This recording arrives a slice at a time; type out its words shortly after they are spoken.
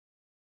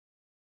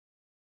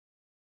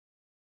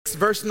6,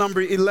 verse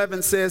number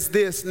 11 says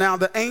this: Now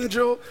the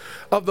angel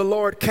of the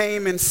Lord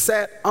came and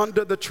sat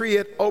under the tree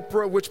at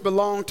Ophrah, which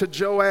belonged to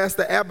Joash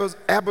the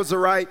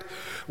Abiezrite,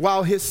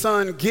 while his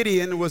son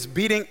Gideon was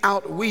beating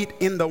out wheat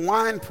in the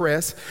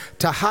winepress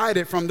to hide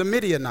it from the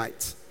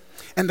Midianites.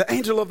 And the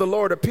angel of the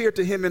Lord appeared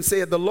to him and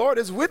said, The Lord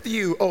is with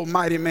you, O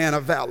mighty man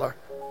of valor.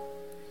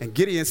 And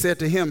Gideon said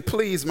to him,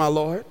 Please, my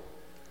Lord,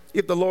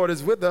 if the Lord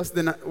is with us,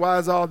 then why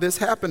has all this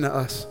happened to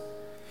us?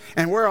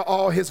 And where are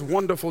all his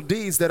wonderful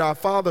deeds that our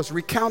fathers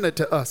recounted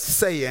to us,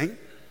 saying,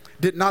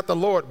 Did not the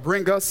Lord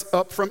bring us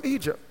up from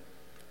Egypt?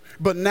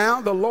 But now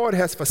the Lord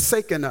has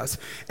forsaken us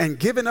and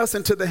given us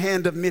into the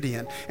hand of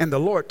Midian. And the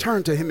Lord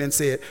turned to him and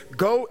said,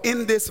 Go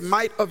in this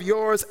might of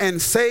yours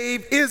and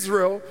save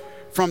Israel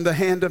from the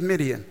hand of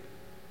Midian.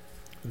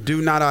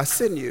 Do not I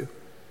send you?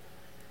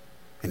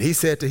 And he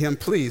said to him,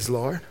 Please,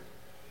 Lord,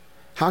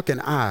 how can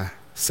I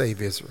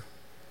save Israel?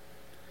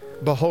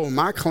 Behold,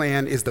 my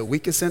clan is the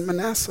weakest in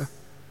Manasseh,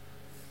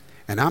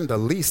 and I'm the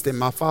least in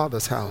my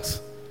father's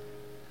house.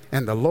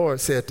 And the Lord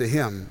said to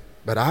him,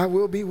 But I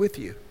will be with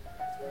you,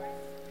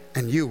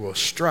 and you will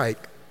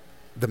strike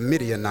the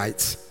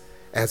Midianites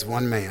as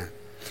one man.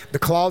 The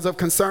clause of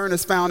concern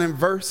is found in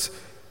verse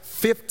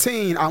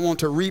 15. I want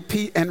to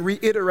repeat and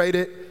reiterate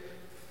it.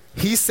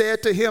 He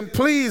said to him,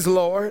 Please,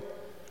 Lord,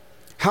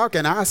 how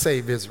can I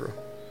save Israel?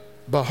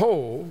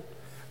 Behold,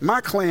 my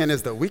clan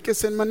is the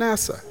weakest in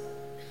Manasseh,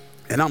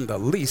 and I'm the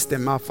least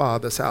in my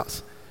father's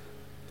house.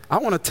 I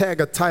want to tag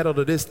a title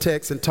to this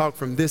text and talk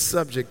from this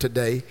subject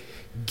today: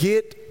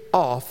 Get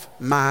off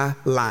my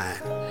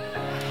line.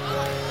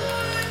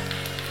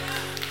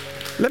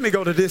 Let me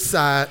go to this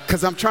side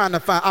because I'm trying to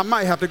find, I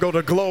might have to go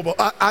to global.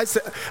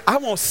 I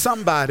want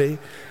somebody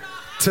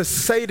to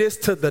say this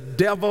to the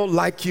devil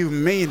like you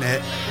mean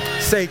it.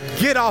 Say,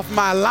 get off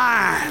my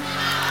line.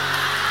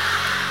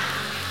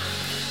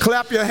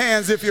 Clap your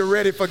hands if you're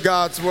ready for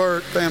God's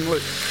word,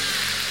 family.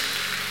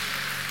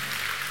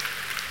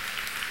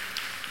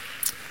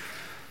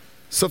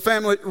 So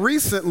family,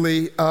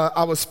 recently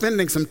I was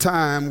spending some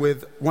time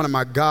with one of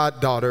my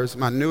goddaughters,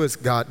 my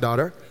newest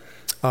goddaughter.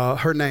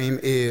 Her name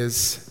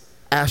is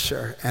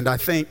Asher, and I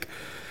think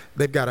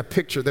they've got a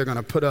picture they're going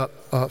to put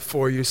up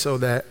for you so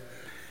that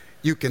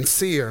you can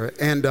see her.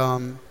 And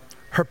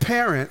her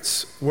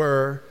parents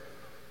are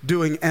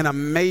doing an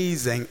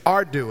amazing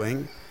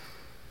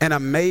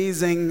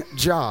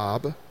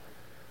job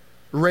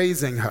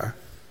raising her.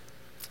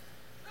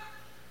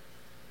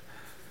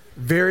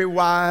 Very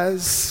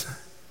wise,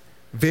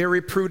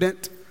 very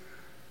prudent,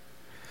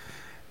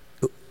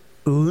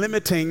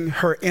 limiting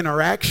her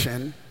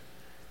interaction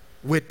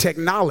with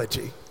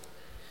technology.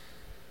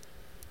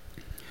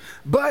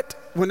 But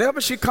whenever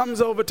she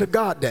comes over to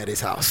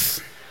Goddaddy's house,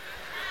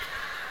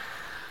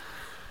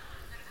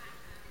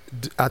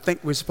 I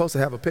think we're supposed to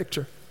have a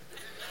picture.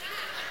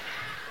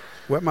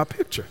 Where's my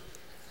picture?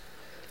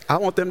 I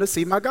want them to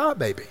see my God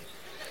baby.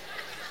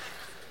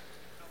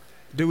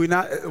 Do we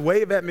not?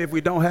 Wave at me if we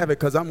don't have it,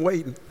 because I'm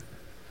waiting.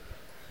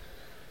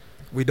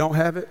 We don't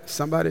have it?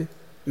 Somebody?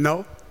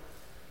 No?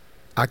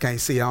 I can't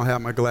see. I don't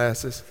have my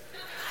glasses.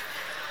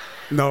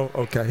 No?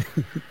 Okay.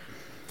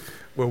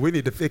 Well, we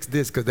need to fix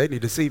this because they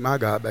need to see my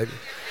God baby.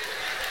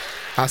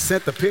 I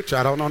sent the picture.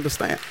 I don't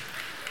understand.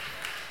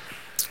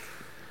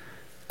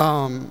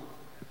 Well,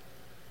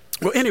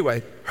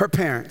 anyway, her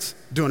parents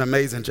do an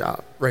amazing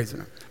job raising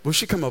her. Well,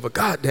 she come over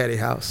Goddaddy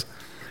house.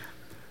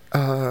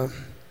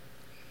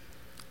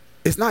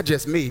 It's not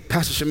just me.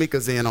 Pastor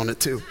Shamika's in on it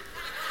too.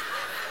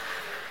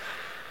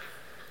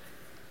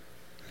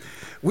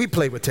 We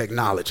play with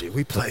technology.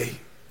 We play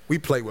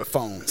with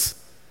phones.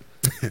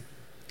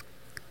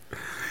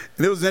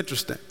 And it was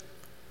interesting.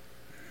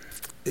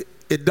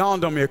 It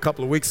dawned on me a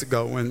couple of weeks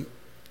ago when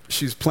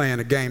she was playing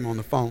a game on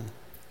the phone.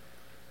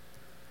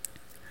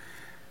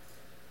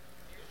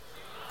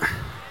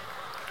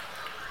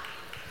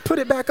 Put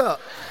it back up.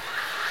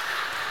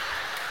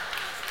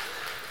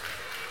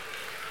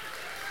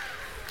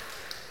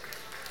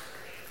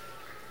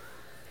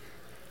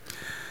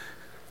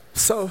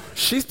 So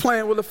she's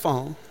playing with the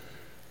phone.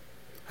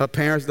 Her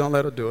parents don't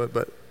let her do it,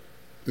 but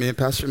me and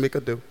Pastor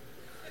Shamika do.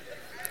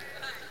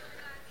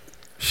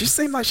 She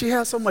seemed like she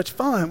had so much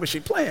fun when she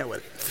playing with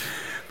it.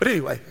 But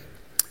anyway,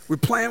 we're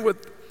playing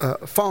with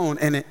a phone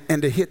and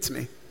it hits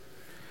me.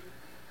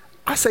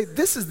 I say,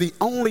 this is the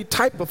only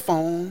type of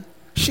phone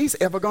she's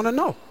ever gonna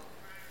know.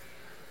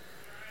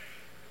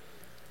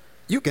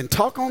 You can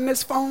talk on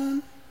this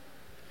phone.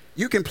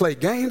 You can play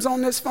games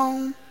on this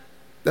phone.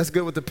 That's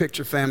good with the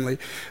picture, family.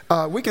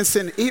 We can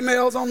send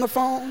emails on the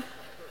phone.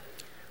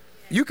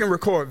 You can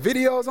record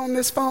videos on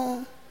this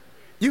phone.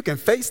 You can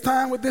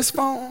FaceTime with this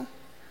phone.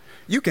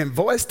 You can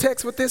voice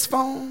text with this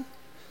phone.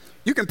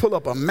 You can pull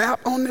up a map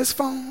on this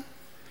phone,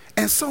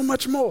 and so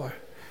much more.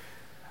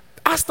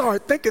 I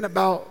started thinking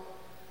about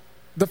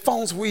the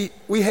phones we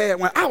had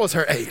when I was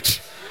her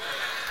age.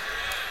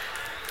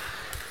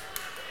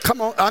 Come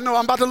on, I know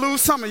I'm about to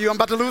lose some of you. I'm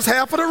about to lose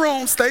half of the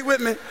room. Stay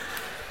with me.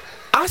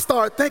 I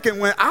started thinking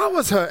when I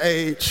was her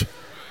age,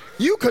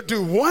 you could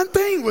do one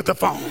thing with the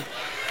phone.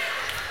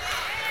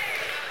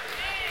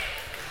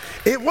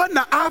 It wasn't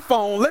an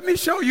iPhone. Let me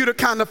show you the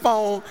kind of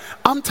phone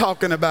I'm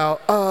talking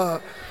about.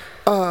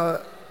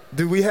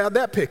 Do we have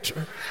that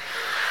picture?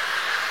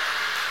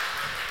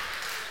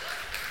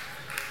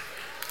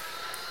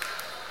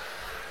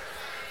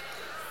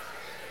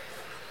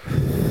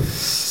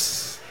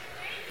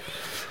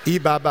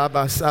 Ibaba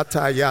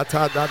sata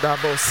yata dada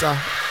bosa.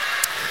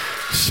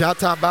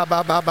 Shata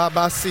baba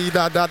baba si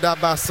da da da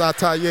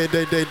basata ye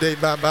de de de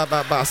baba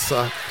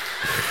basa.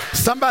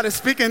 Somebody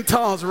speak in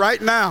tongues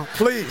right now,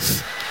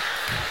 please.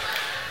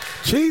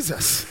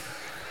 Jesus.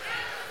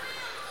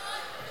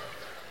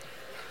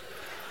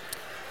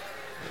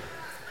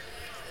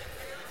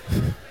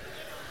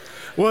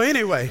 Well,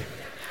 anyway,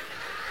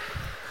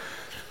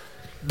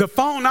 the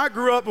phone I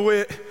grew up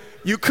with,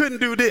 you couldn't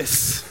do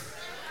this.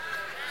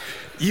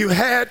 You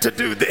had to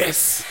do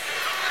this.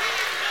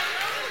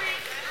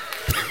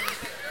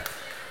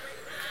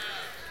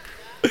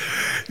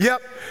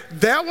 Yep,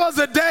 there was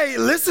a day,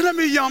 listen to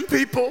me young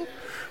people,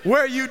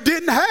 where you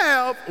didn't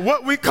have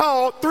what we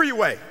call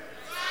three-way.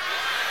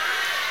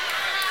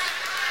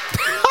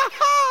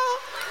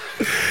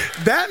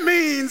 That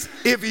means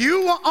if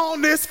you were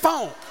on this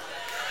phone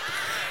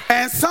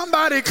and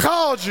somebody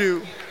called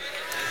you,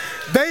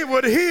 they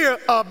would hear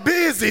a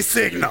busy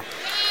signal.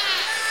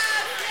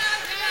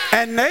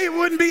 And they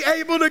wouldn't be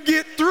able to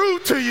get through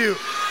to you.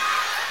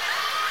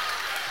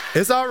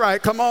 It's all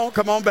right. Come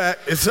on back.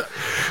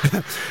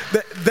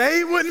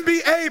 They wouldn't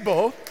be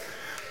able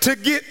to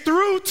get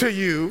through to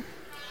you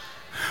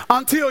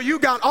until you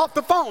got off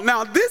the phone.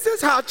 Now, this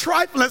is how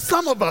trifling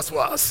some of us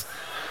was.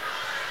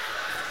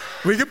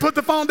 We can put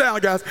the phone down,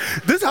 guys.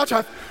 This is how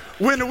trifling.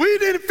 When we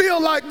didn't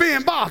feel like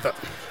being bothered.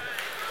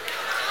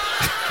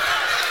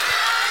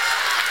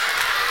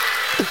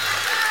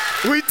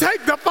 We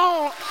take the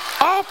phone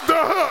off the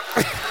hook.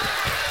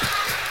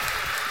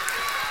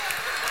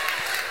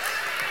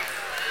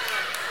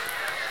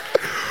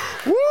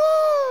 Woo!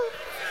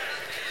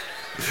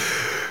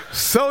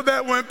 So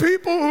that when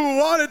people who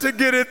wanted to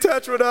get in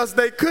touch with us,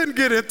 they couldn't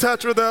get in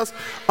touch with us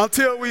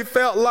until we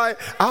felt like,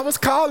 I was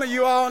calling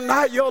you all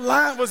night, your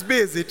line was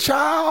busy.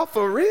 Child,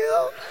 for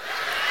real?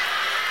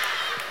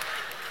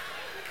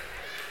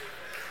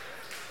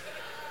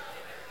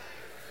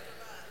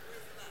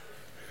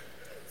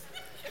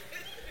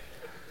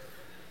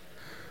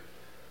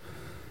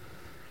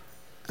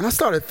 And I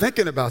started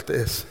thinking about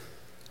this.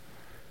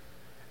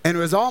 And it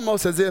was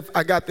almost as if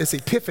I got this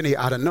epiphany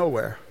out of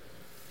nowhere.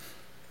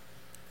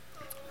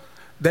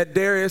 That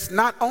there is,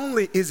 not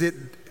only is it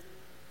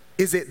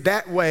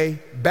that way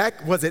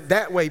back, was it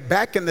that way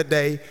back in the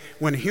day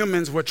when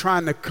humans were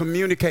trying to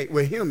communicate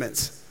with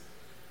humans?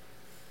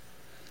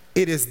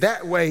 It is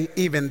that way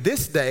even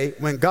this day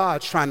when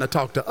God's trying to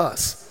talk to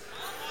us.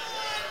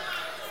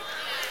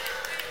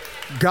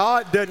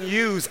 God doesn't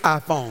use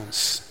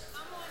iPhones.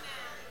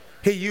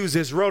 He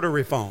uses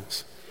rotary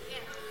phones.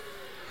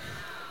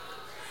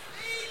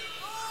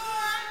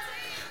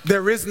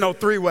 There is no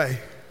three-way.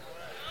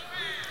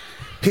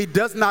 He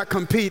does not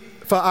compete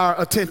for our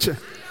attention.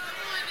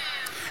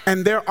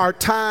 And there are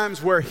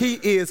times where he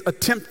is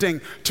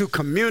attempting to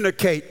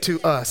communicate to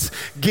us,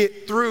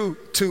 get through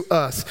to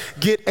us,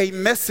 get a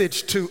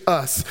message to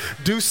us,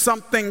 do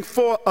something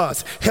for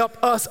us, help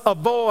us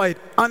avoid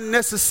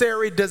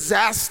unnecessary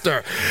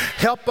disaster,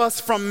 help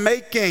us from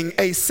making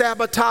a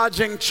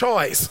sabotaging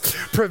choice,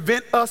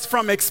 prevent us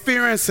from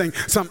experiencing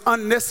some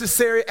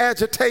unnecessary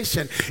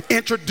agitation,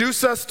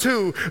 introduce us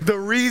to the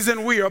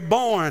reason we are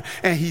born.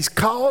 And he's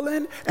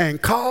calling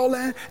and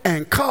calling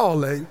and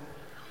calling,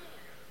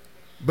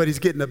 but he's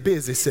getting a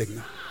busy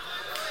signal.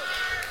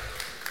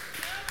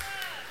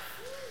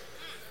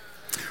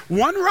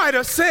 One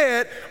writer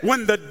said,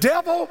 when the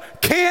devil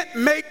can't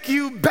make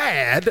you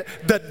bad,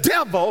 the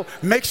devil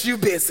makes you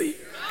busy.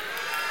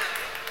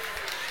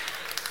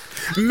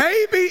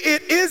 Maybe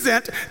it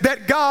isn't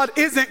that God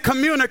isn't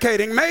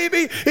communicating.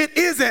 Maybe it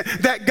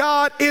isn't that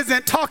God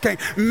isn't talking.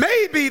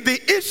 Maybe the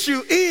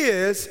issue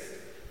is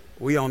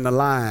we on the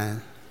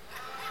line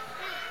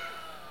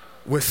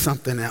with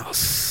something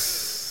else.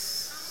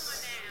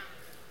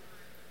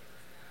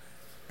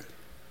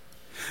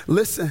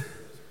 Listen,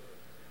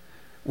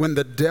 when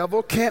the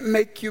devil can't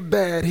make you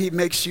bad, he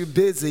makes you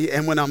busy.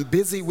 And when I'm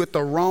busy with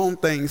the wrong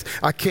things,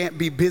 I can't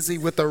be busy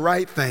with the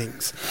right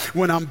things.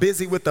 When I'm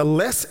busy with the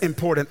less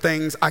important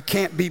things, I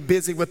can't be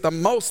busy with the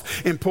most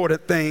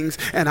important things.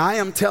 And I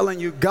am telling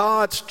you,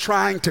 God's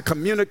trying to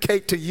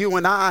communicate to you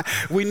and I,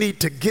 we need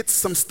to get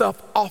some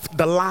stuff off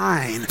the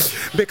line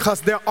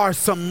because there are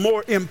some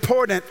more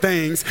important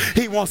things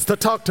he wants to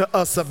talk to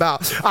us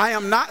about. I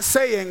am not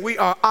saying we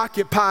are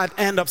occupied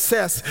and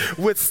obsessed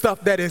with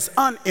stuff that is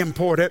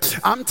unimportant.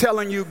 I'm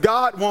telling you,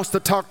 God wants to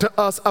talk to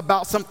us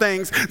about some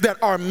things that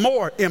are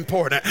more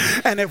important.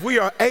 And if we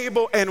are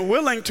able and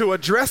willing to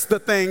address the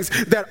things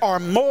that are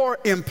more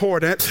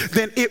important,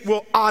 then it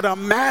will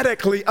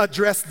automatically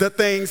address the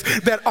things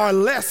that are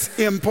less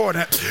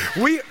important.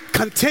 We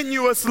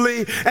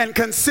continuously and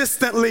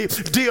consistently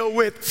deal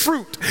with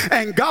fruit.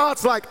 And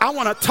God's like, I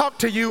want to talk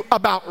to you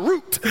about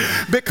root,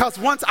 because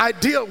once I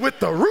deal with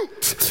the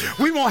root,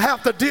 we won't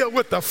have to deal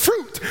with the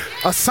fruit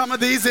of some of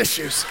these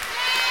issues.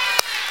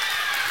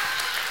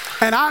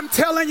 And I'm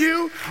telling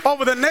you,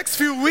 over the next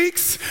few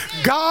weeks,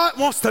 God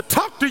wants to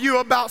talk to you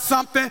about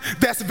something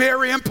that's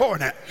very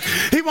important.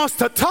 He wants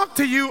to talk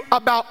to you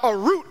about a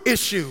root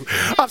issue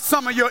of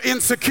some of your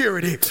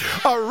insecurity,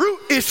 a root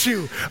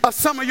issue of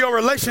some of your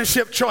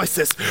relationship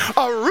choices,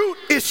 a root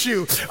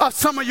issue of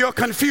some of your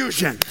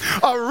confusion,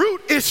 a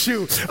root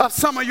issue of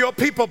some of your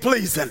people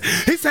pleasing.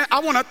 He said, I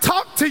want to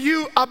talk to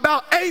you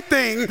about a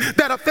thing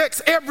that affects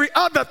every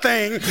other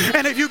thing.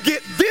 And if you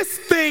get this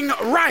thing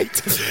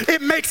right,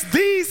 it makes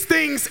these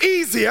things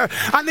easier.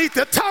 I need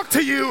to talk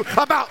to you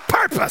about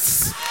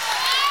purpose.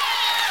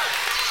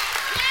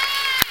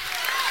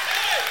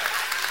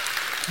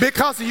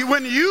 Because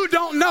when you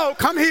don't know,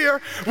 come here,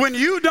 when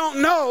you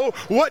don't know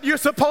what you're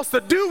supposed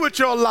to do with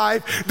your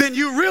life, then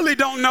you really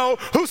don't know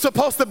who's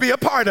supposed to be a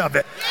part of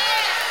it.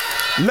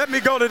 Let me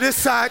go to this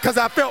side because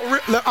I felt,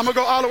 I'm going to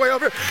go all the way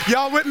over.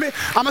 Y'all with me?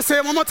 I'm going to say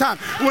it one more time.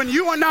 When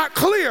you are not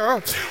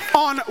clear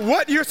on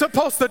what you're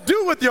supposed to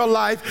do with your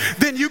life,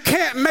 then you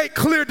can't make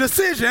clear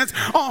decisions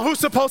on who's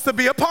supposed to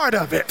be a part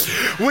of it.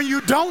 When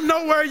you don't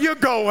know where you're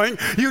going,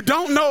 you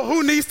don't know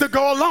who needs to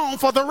go along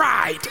for the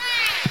ride.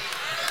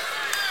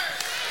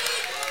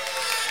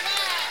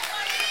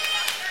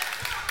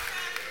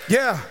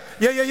 Yeah.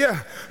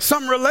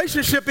 Some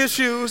relationship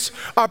issues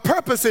are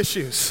purpose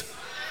issues.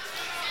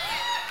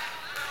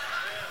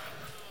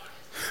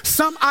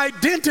 Some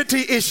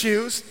identity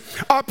issues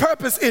are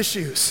purpose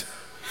issues.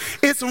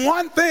 It's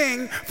one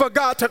thing for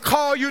God to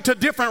call you to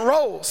different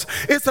roles.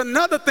 It's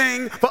another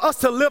thing for us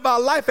to live our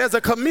life as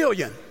a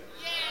chameleon.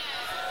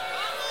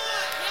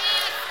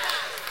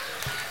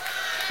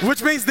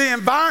 Which means the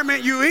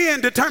environment you're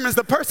in determines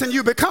the person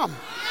you become.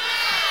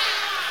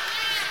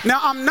 Now,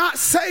 I'm not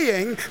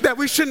saying that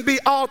we shouldn't be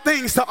all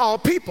things to all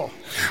people,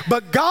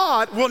 but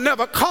God will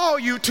never call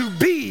you to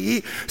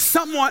be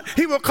someone.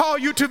 He will call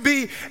you to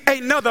be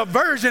another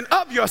version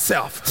of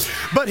yourself,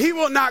 but he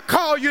will not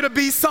call you to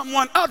be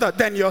someone other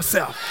than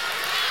yourself.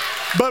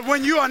 But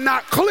when you are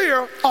not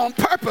clear on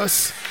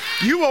purpose,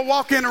 you will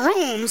walk in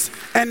rooms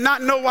and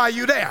not know why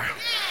you're there.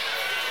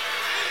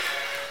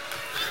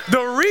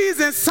 The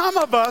reason some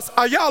of us,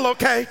 are y'all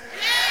okay?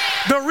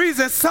 The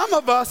reason some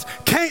of us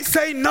can't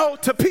say no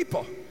to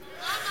people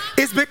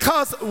is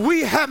because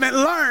we haven't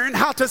learned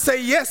how to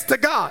say yes to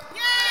God.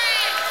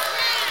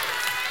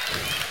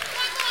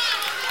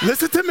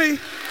 Listen to me.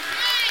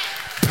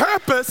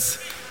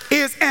 Purpose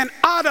is an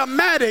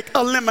automatic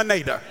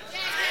eliminator.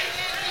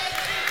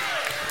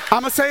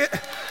 I'm going to say it.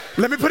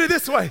 Let me put it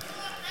this way.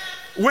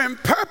 When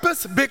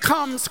purpose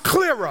becomes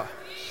clearer,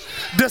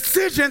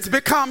 decisions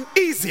become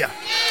easier.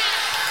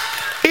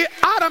 It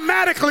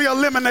automatically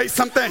eliminates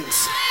some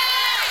things.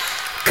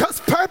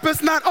 Because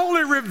purpose not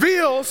only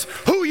reveals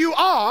who you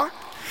are,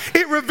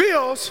 it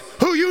reveals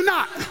who you're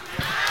not.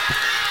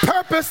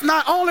 Purpose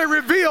not only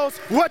reveals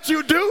what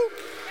you do,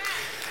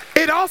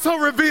 it also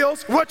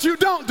reveals what you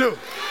don't do.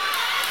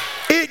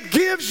 It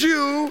gives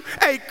you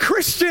a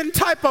Christian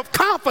type of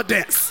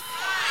confidence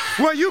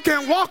where you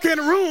can walk in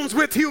rooms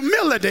with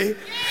humility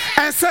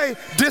and say,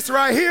 this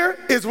right here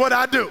is what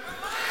I do.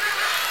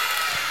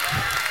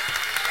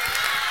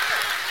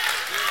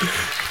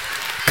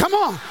 Come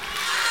on.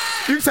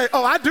 You say,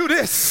 oh, I do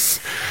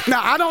this.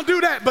 Now, I don't do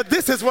that, but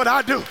this is what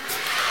I do.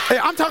 Hey,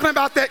 I'm talking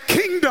about that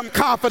kingdom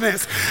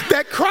confidence,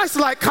 that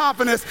Christ-like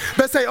confidence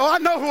that say, oh, I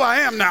know who I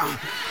am now.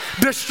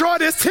 Destroy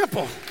this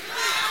temple.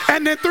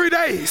 And in 3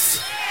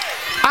 days,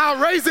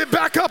 I'll raise it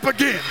back up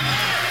again.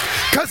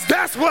 Because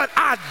that's what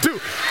I do.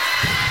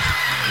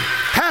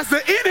 Has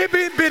the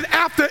enemy been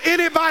after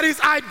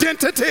anybody's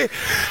identity?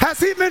 Has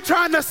he been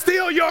trying to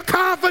steal your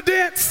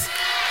confidence?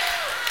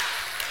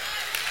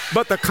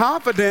 But the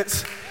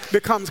confidence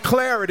becomes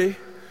clarity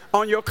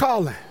on your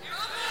calling.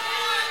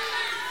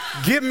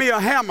 Give me a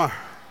hammer,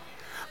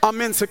 I'm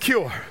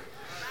insecure,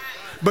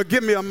 but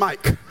give me a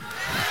mic.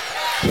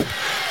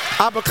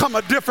 I become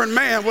a different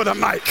man with a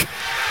mic.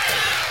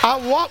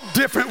 I walk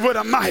different with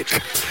a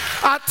mic.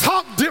 I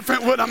talk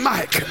different with a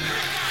mic.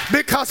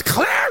 Because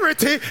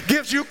clarity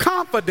gives you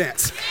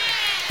confidence.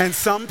 And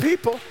some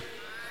people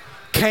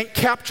can't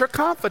capture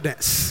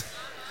confidence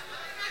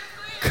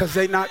because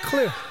they're not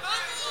clear.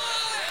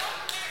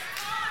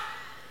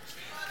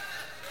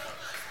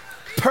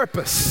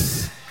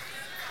 Purpose.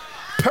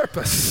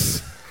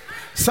 Purpose.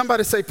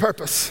 Somebody say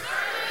purpose.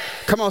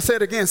 Come on, say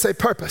it again. Say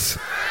purpose.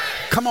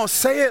 Come on,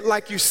 say it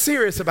like you're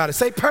serious about it.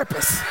 Say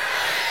purpose.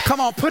 Come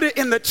on, put it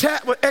in the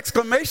chat with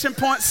exclamation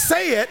points.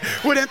 Say it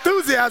with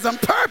enthusiasm.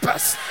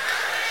 Purpose.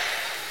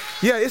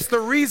 Yeah, it's the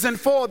reason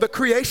for the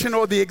creation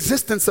or the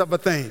existence of a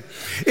thing.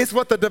 It's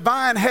what the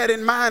divine had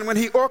in mind when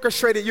he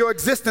orchestrated your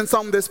existence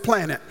on this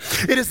planet.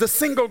 It is the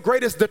single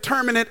greatest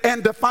determinant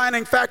and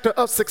defining factor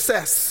of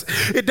success.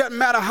 It doesn't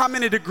matter how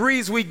many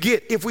degrees we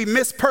get. If we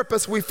miss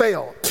purpose, we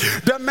fail.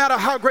 Doesn't matter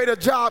how great a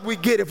job we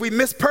get. If we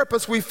miss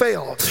purpose, we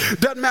fail.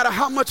 Doesn't matter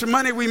how much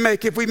money we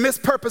make. If we miss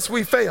purpose,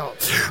 we fail.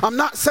 I'm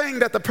not saying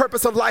that the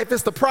purpose of life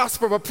is to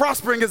prosper, but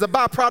prospering is a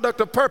byproduct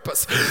of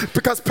purpose,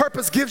 because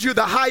purpose gives you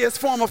the highest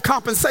form of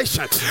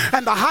compensation.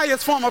 And the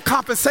highest form of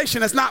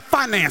compensation is not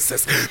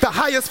finances. The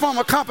highest form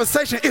of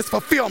compensation is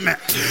fulfillment.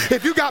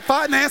 If you got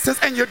finances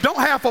and you don't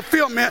have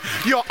fulfillment,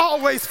 you'll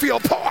always feel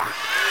poor.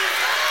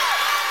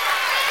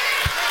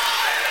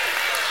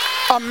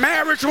 A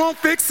marriage won't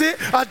fix it.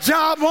 A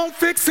job won't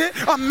fix it.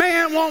 A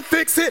man won't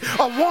fix it.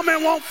 A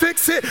woman won't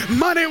fix it.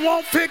 Money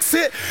won't fix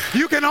it.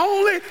 You can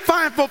only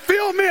find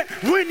fulfillment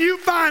when you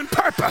find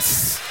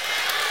purpose.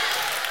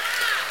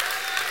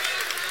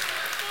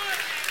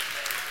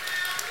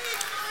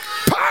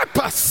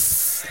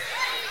 Purpose.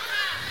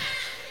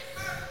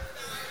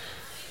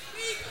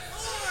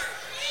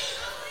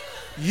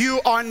 You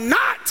are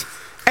not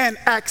an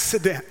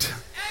accident.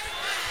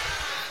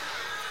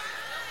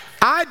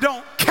 I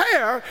don't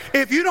care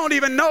if you don't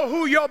even know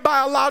who your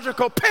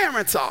biological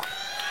parents are.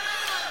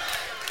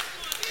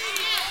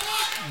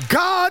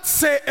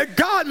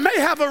 God may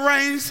have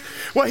arranged,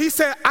 well, he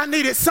said, I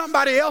needed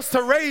somebody else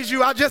to raise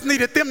you. I just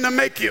needed them to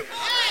make you.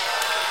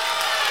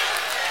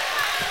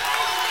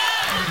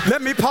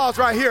 Let me pause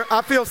right here.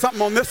 I feel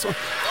something on this one.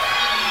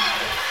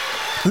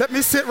 Let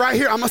me sit right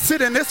here. I'm going to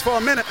sit in this for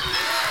a minute.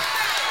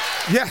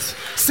 Yes.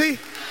 See,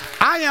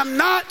 I am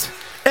not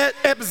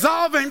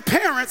absolving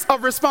parents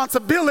of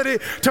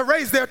responsibility to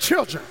raise their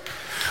children.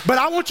 But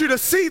I want you to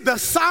see the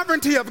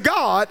sovereignty of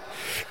God,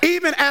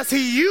 even as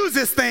he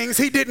uses things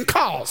he didn't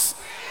cause.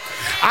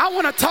 I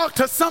want to talk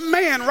to some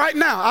man right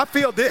now. I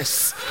feel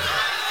this.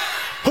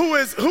 Who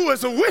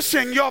is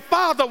wishing your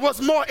father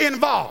was more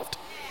involved.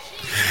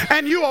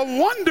 And you are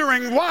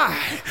wondering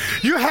why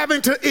you're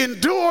having to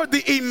endure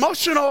the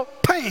emotional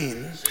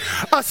pain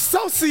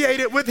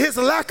associated with his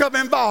lack of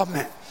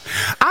involvement.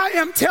 I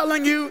am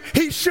telling you,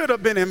 he should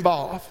have been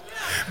involved.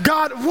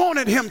 God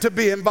wanted him to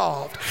be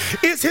involved.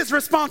 It's his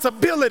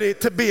responsibility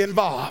to be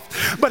involved.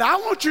 But I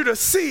want you to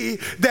see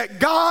that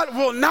God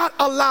will not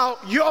allow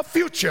your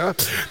future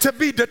to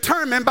be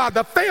determined by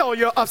the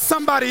failure of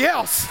somebody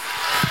else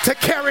to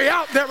carry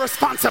out their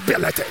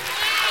responsibility.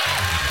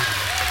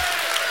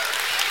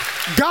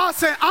 God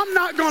said, I'm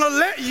not going to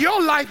let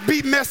your life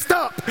be messed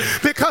up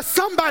because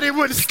somebody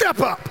wouldn't step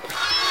up.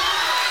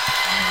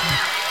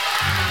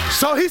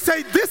 So he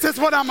said, this is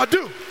what I'm going to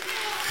do.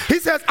 He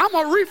says, I'm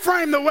going to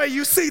reframe the way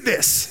you see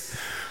this.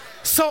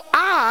 So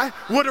I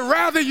would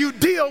rather you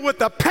deal with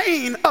the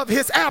pain of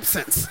his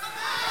absence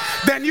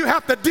than you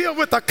have to deal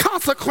with the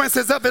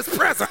consequences of his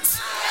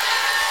presence.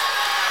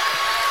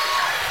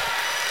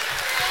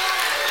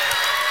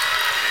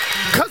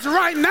 Because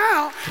right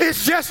now,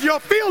 it's just your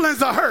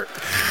feelings are hurt.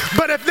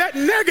 But if that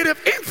negative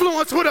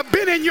influence would have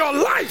been in your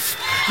life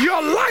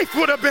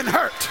would have been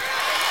hurt.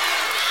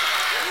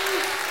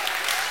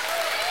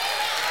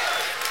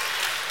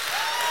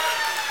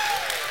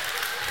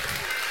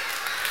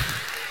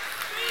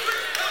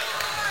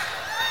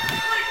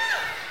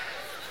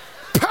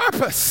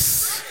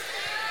 Purpose.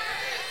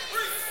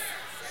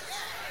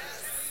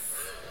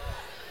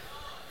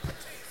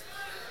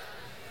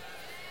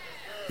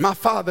 My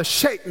father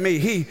shaped me.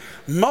 He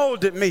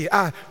molded me.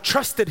 I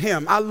trusted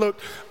him. I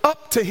looked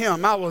up to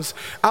him. I was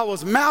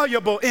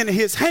malleable in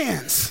his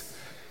hands.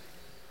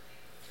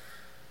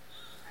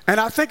 And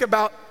I think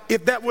about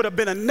if that would have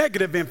been a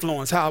negative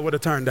influence, how it would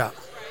have turned out.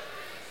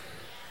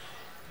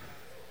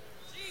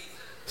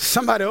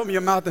 Somebody open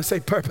your mouth and say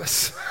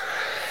purpose.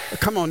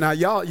 Come on now,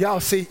 y'all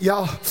see,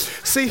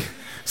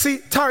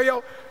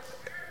 Tario,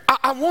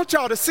 I want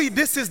y'all to see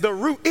this is the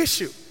root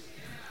issue.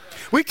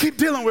 We keep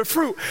dealing with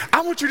fruit.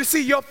 I want you to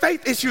see your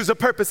faith issue is a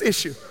purpose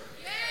issue.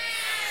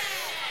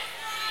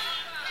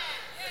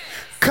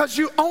 Because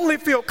you only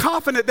feel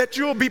confident that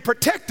you'll be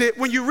protected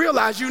when you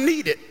realize you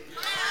need it.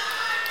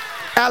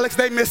 Alex,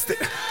 they missed it.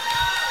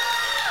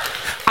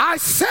 I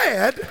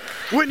said,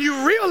 when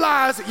you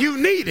realize you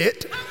need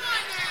it,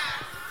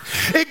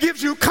 it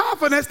gives you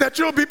confidence that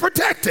you'll be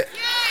protected.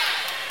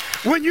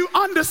 When you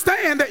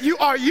understand that you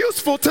are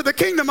useful to the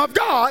kingdom of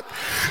God,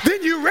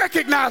 then you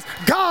recognize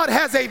God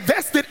has a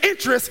vested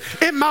interest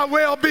in my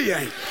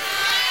well-being.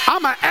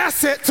 I'm an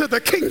asset to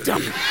the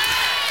kingdom,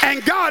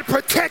 and God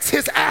protects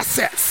his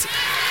assets.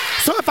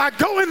 So if I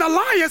go in the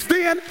lion's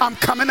den, I'm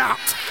coming out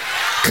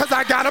because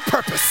I got a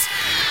purpose.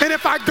 And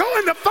if I go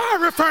in the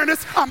fiery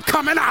furnace, I'm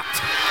coming out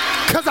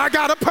because I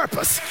got a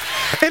purpose.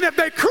 And if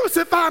they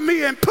crucify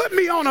me and put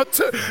me on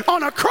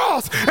a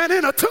cross and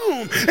in a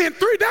tomb, in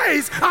 3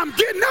 days, I'm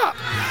getting up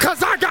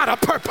because I got a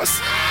purpose.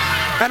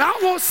 And I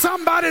want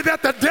somebody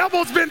that the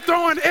devil's been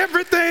throwing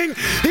everything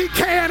he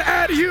can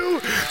at you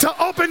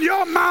to open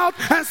your mouth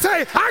and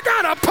say, I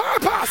got a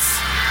purpose.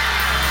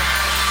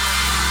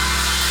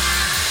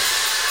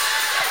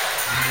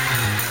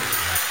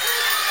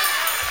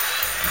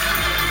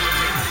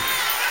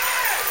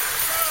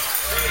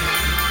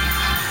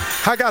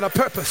 I got a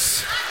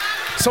purpose.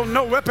 So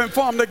no weapon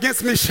formed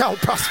against me shall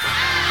prosper.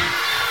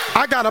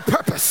 I got a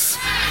purpose.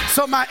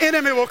 So my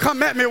enemy will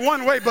come at me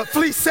one way but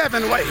flee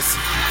 7 ways.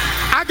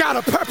 I got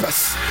a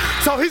purpose.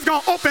 So he's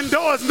going to open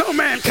doors no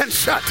man can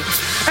shut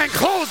and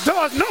close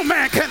doors no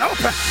man can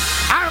open.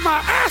 I'm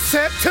an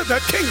asset to the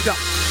kingdom.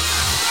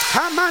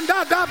 I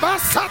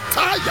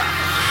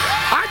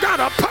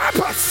got a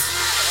purpose.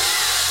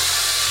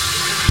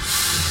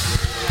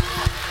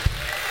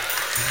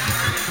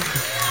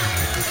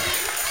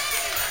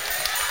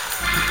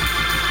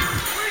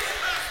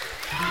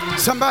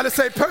 Somebody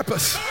say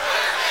purpose.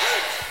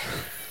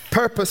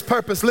 Purpose,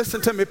 purpose. Listen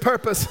to me.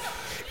 Purpose.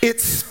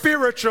 It's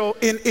spiritual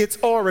in its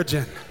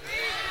origin.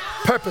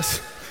 Purpose.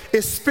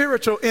 It's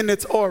spiritual in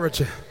its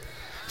origin.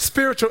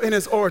 Spiritual in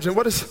its origin.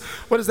 What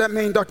does that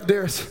mean, Dr.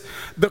 Darius?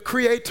 The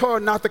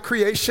creator, not the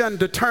creation,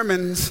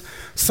 determines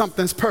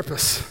something's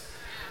purpose.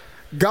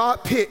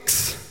 God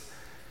picks,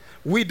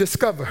 we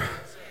discover.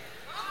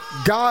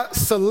 God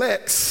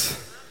selects,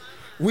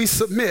 we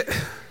submit.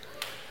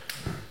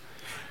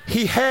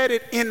 He had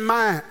it in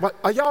mind.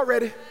 Are y'all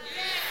ready?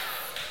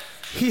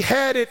 He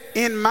had it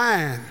in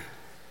mind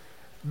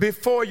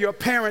before your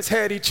parents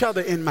had each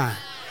other in mind.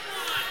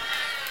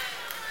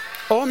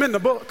 Oh, I'm in the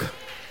book.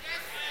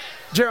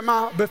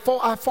 Jeremiah, before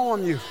I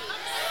formed you.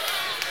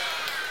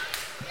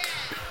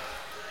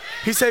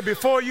 He said,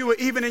 before you were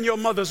even in your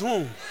mother's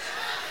womb,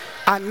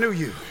 I knew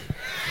you.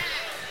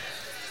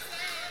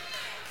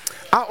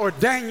 I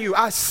ordained you.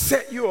 I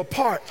set you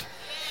apart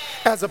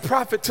as a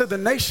prophet to the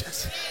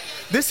nations.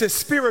 This is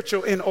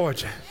spiritual in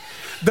origin.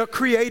 The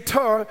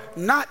creator,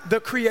 not the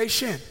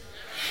creation.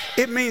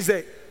 It means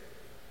that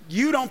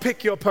you don't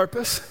pick your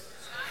purpose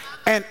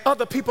and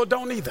other people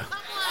don't either.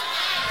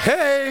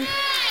 Hey.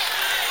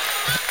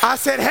 I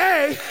said,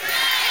 hey.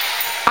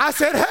 I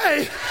said,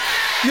 hey.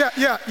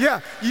 Yeah.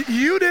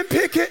 You didn't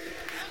pick it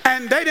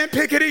and they didn't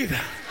pick it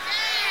either.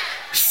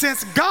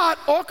 Since God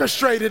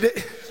orchestrated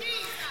it,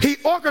 he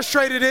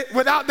orchestrated it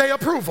without their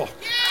approval.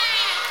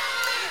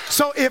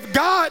 So if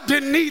God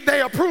didn't need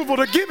their approval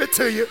to give it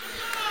to you,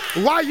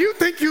 why you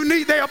think you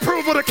need their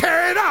approval to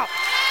carry it out?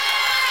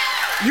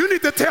 You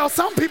need to tell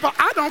some people,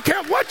 I don't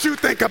care what you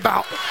think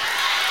about.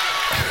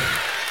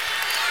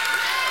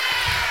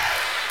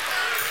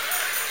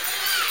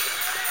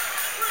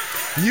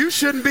 You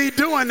shouldn't be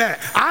doing that.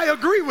 I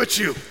agree with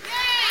you.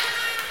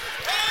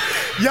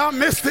 Y'all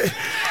missed it.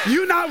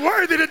 You're not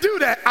worthy to do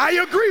that. I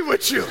agree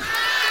with you.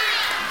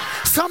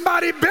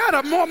 Somebody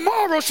better, more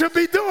moral should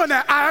be doing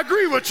that. I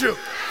agree with you.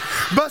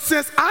 But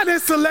since I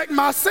didn't select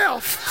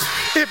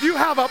myself, if you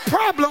have a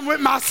problem with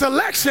my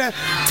selection,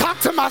 talk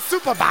to my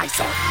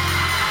supervisor.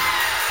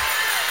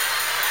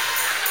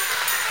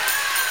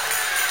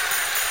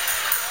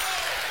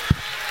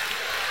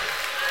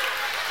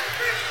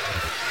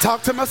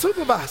 Talk to my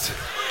supervisor.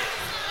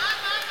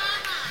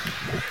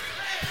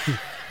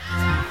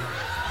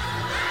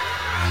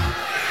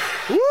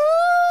 Woo!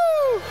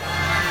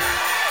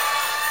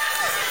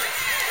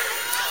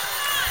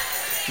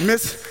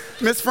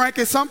 Miss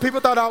Frankie, some people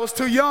thought I was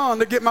too young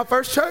to get my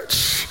first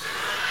church.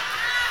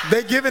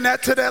 They giving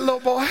that to that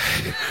little boy.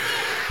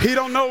 He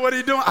don't know what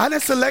he's doing. I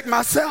didn't select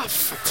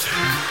myself.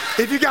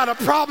 If you got a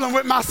problem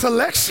with my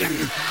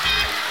selection,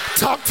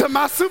 talk to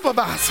my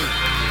supervisor.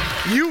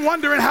 You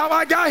wondering how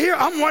I got here?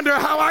 I'm wondering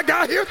how I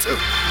got here too.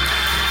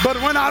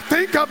 But when I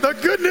think of the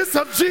goodness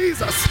of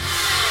Jesus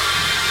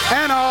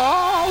and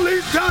all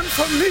he's done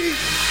for me,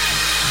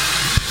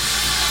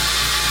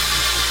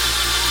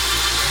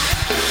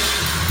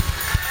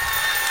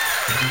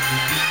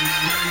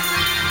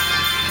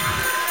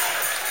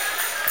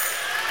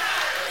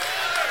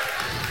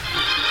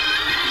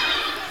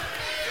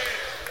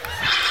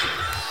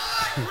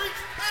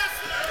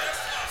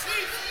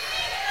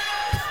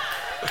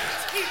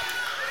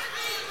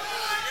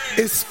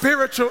 it's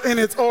spiritual in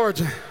its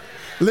origin.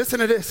 Listen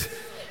to this.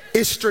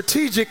 It's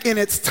strategic in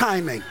its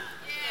timing.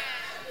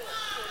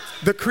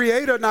 The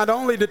creator not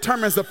only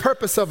determines the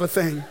purpose of a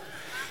thing,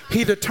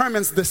 he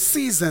determines the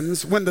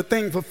seasons when the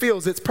thing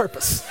fulfills its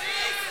purpose.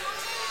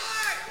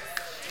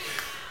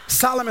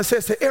 Solomon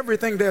says to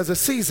everything there's a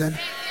season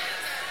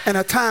and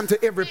a time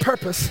to every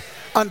purpose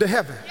under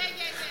heaven.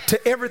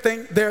 To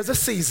everything there's a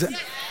season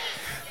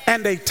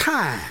and a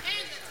time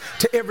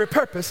to every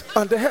purpose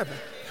under heaven.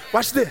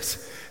 Watch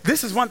this.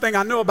 This is one thing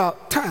I know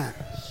about time.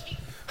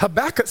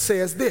 Habakkuk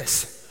says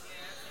this: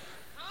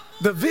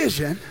 the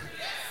vision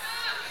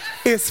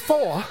is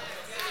for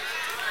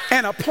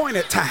an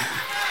appointed time.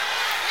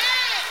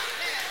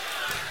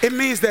 It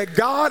means that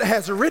God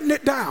has written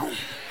it down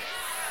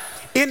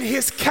in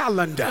his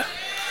calendar,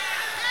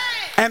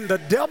 and the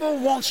devil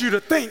wants you to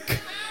think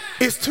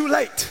it's too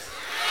late,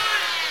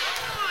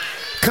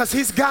 because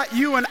he's got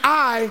you and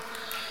I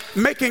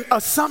making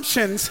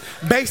assumptions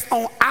based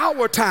on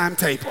our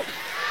timetable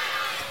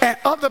and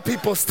other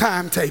people's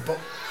timetable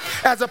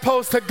as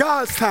opposed to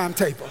God's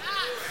timetable,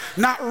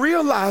 not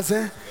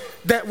realizing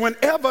that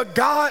whenever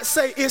God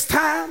say it's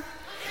time,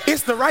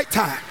 it's the right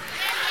time.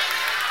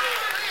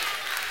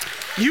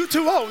 You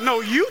too old.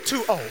 No, you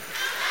too old.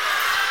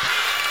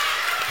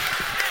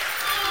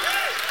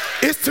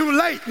 It's too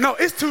late. No,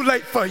 it's too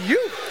late for you.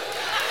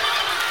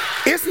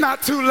 It's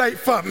not too late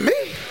for me.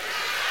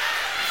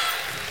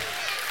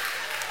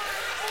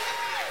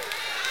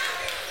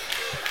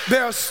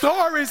 There are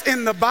stories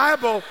in the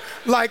Bible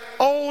like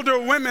older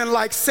women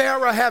like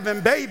Sarah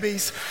having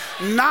babies,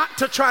 not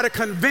to try to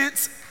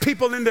convince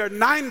people in their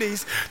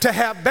 90s to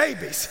have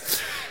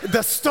babies.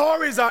 The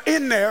stories are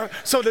in there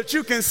so that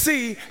you can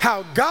see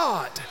how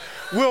God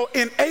will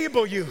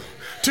enable you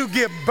to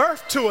give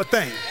birth to a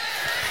thing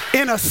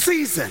in a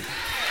season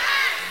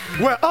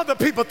where other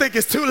people think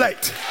it's too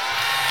late.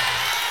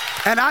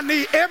 And I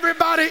need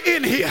everybody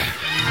in here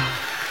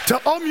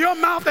to open your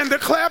mouth and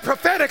declare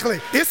prophetically,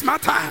 it's my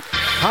time.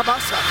 How about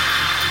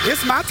that?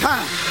 It's my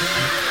time.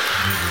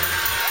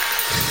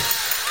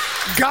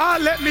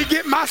 God let me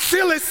get my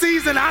silly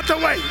season out the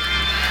way.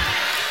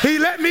 He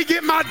let me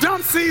get my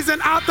dumb season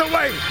out the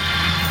way.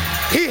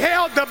 He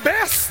held the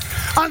best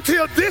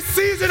until this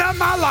season of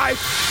my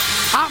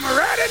life. I'm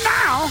ready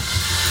now.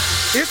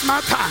 It's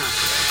my time.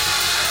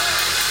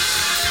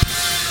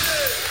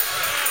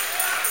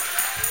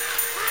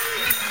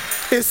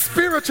 It's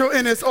spiritual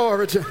in its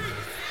origin,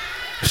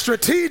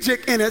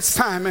 strategic in its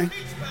timing,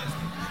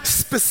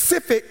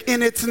 specific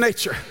in its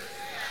nature.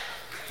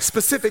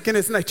 Specific in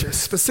its nature.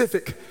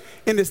 Specific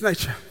in its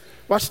nature.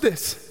 Watch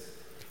this.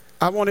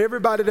 I want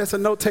everybody that's a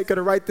note taker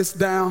to write this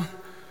down,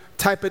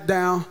 type it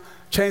down.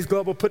 Change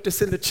Global, put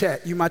this in the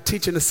chat. You my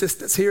teaching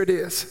assistants. Here it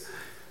is.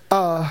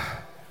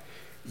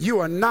 You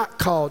are not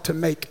called to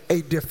make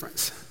a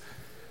difference.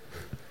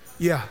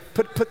 Yeah,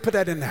 put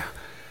that in there.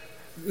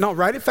 No,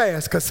 write it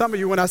fast, because some of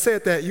you, when I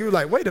said that, you were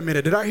like, wait a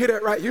minute, did I hear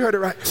that right? You heard it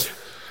right.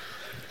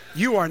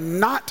 You are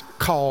not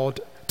called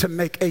to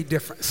make a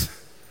difference.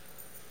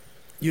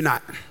 You're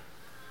not.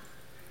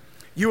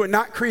 You are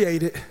not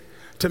created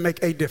to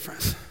make a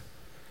difference.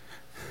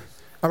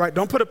 All right,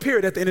 don't put a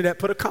period at the end of that,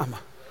 put a comma.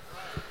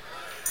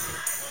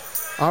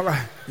 All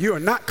right, you are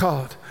not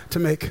called to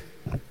make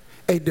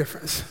a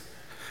difference.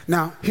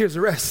 Now, here's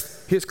the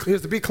rest. Here's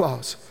the B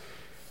clause.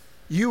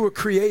 You were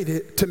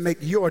created to make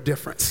your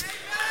difference.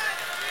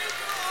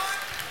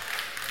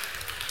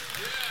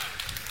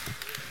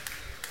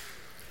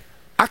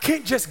 I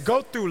can't just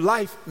go through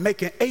life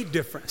making a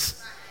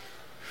difference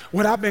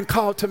when I've been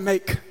called to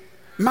make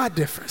my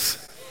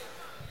difference.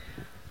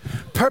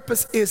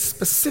 Purpose is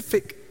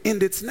specific in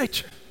its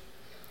nature.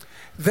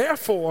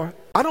 Therefore,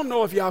 I don't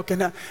know if y'all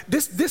can,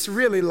 this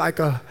really like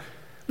a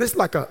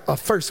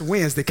first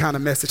Wednesday kind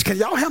of message. Can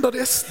y'all handle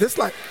this? This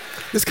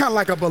kind of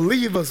like a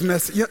believer's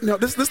message. You know,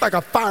 this like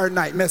a fire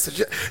night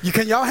message.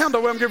 Can y'all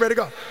handle where I'm getting ready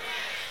to go?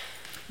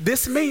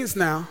 This means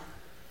now,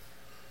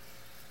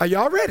 are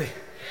y'all ready?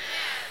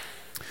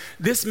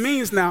 This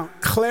means now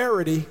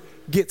clarity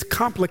gets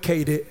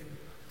complicated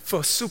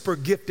for super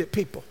gifted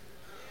people.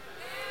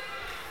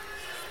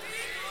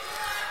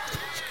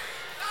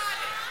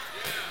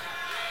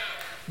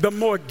 The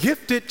more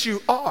gifted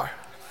you are,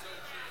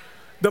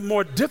 the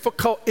more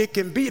difficult it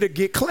can be to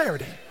get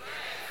clarity.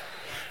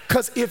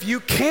 Because if you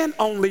can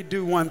only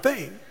do one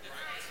thing,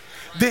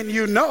 then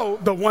you know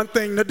the one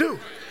thing to do.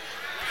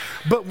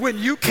 But when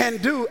you can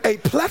do a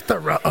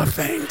plethora of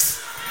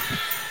things,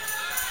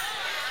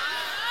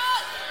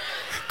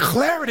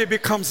 clarity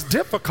becomes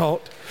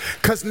difficult,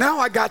 because now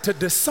I got to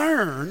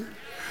discern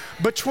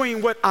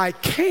between what I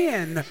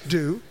can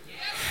do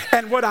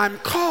and what I'm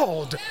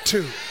called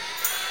to.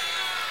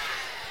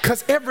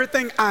 Because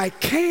everything I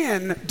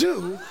can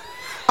do,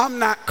 I'm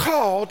not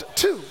called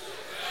to.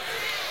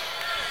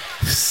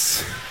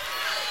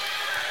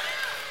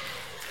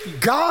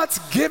 God's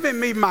given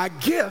me my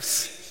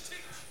gifts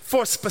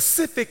for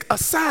specific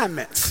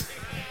assignments.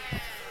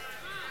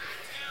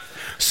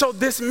 So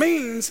this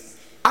means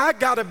I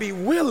gotta be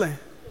willing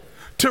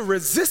to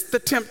resist the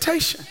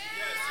temptation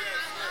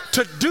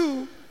to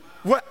do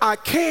what I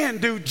can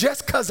do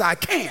just because I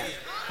can.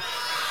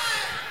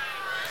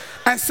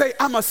 And say,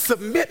 I'm gonna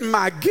submit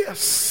my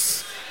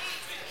gifts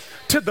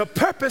to the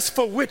purpose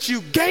for which you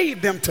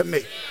gave them to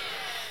me.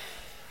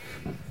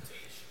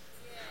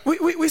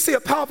 We see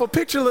a powerful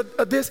picture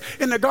of this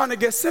in the Garden of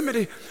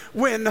Gethsemane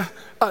when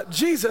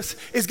Jesus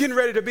is getting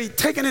ready to be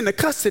taken into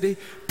custody.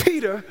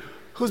 Peter,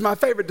 who's my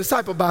favorite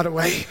disciple, by the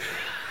way.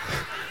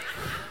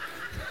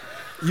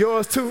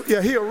 Yours too?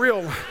 Yeah, he a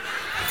real one.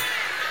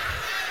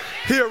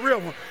 He a real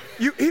one.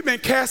 He been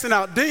casting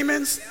out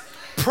demons,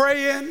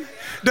 praying,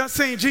 done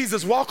seen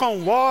Jesus walk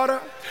on water,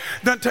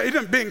 he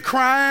done been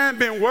crying,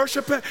 been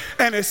worshiping,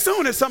 and as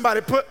soon as somebody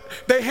put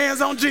their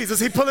hands on Jesus,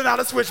 he pulling out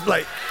a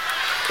switchblade.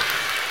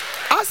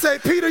 I say,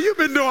 Peter, you've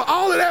been doing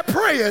all of that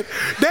praying.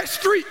 That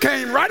street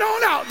came right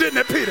on out, didn't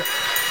it, Peter?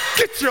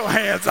 Get your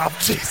hands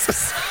off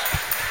Jesus.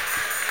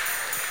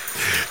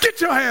 Get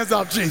your hands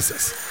off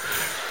Jesus.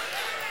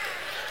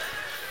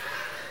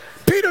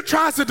 Peter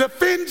tries to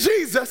defend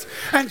Jesus,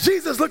 and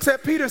Jesus looks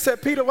at Peter and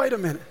said, Peter, wait a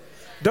minute.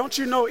 Don't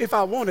you know if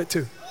I wanted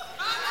to?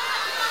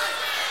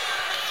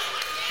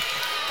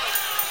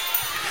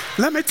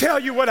 Let me tell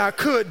you what I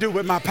could do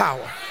with my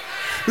power.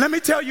 Let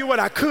me tell you what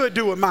I could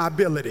do with my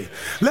ability.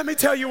 Let me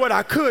tell you what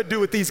I could do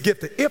with these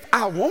gifts. If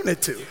I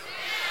wanted to,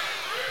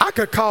 I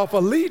could call for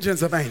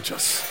legions of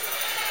angels.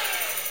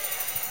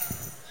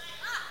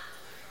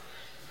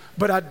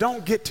 But I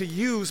don't get to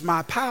use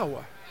my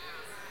power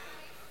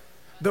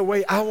the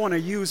way I want to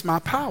use my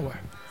power.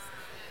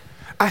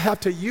 I have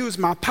to use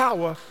my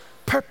power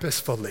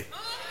purposefully.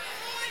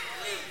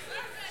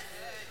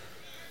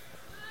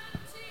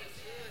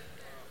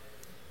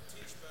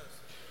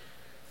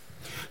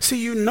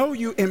 See, you know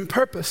you in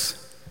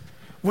purpose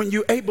when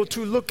you're able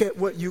to look at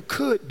what you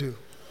could do.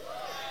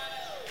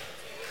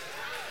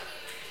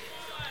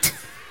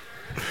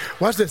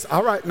 Watch this.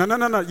 All right. No.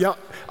 Y'all,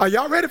 are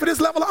y'all ready for this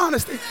level of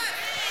honesty?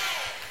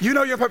 You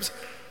know your purpose.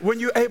 When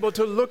you're able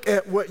to look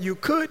at what you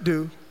could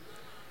do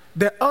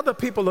that other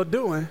people are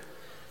doing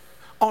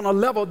on a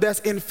level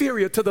that's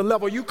inferior to the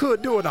level you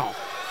could do it on.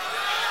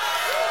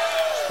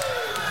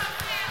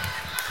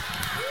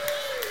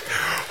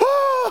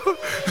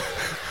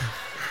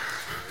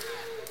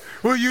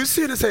 Well, you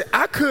sit and say,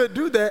 I could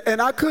do that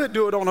and I could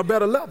do it on a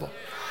better level.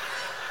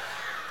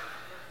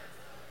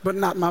 But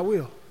not my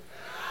will.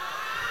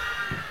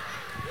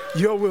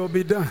 Your will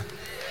be done.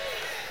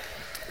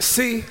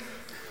 See,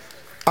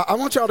 I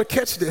want y'all to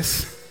catch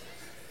this.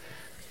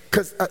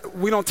 Because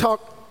we don't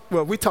talk,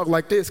 well, we talk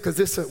like this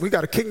because we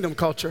got a kingdom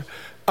culture.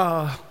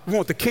 We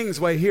want the king's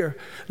way here.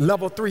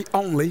 Level 3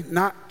 only,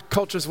 not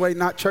culture's way,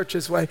 not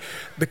church's way.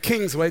 The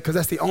king's way, because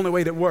that's the only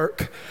way that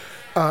work.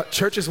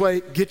 Church's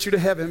way get you to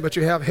heaven, but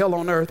you have hell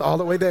on earth all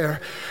the way there.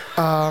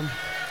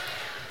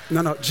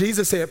 No.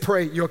 Jesus said,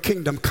 pray your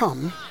kingdom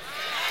come.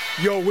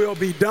 Your will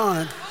be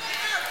done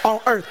on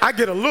earth. I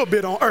get a little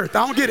bit on earth.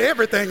 I don't get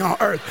everything on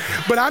earth,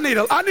 but I need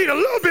a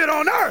little bit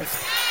on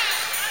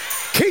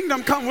earth.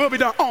 Kingdom come, will be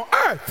done on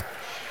earth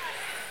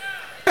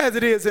as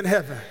it is in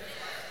heaven.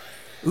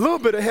 A little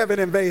bit of heaven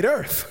invade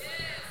earth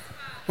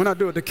when I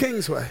do it the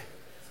king's way.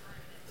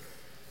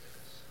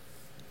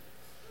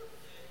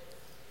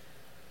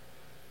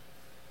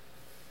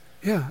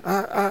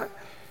 Yeah,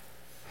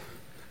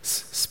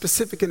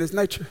 specific in its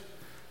nature.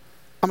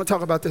 I'm going to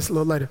talk about this a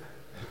little later.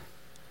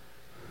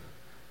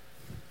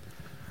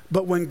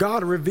 But when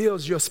God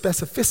reveals your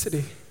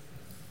specificity,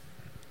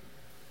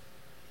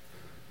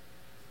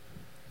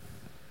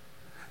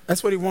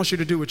 that's what he wants you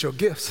to do with your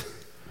gifts.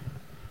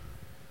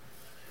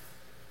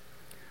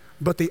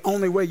 But the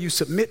only way you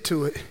submit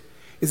to it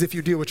is if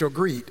you deal with your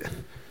greed.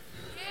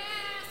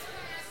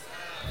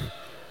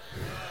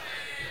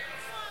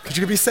 Because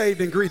you can be saved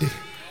and greedy.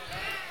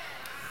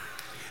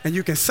 And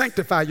you can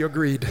sanctify your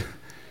greed.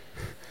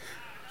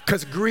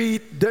 Because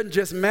greed doesn't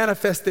just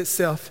manifest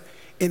itself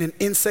in an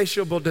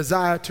insatiable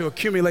desire to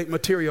accumulate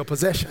material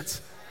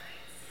possessions.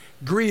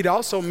 Greed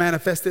also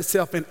manifests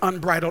itself in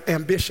unbridled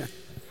ambition.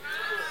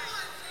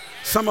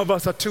 Some of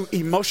us are too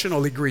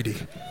emotionally greedy.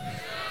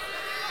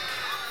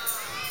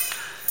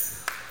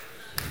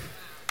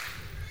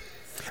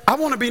 I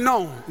want to be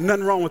known.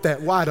 Nothing wrong with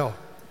that. Why though?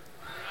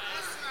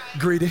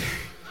 Greedy.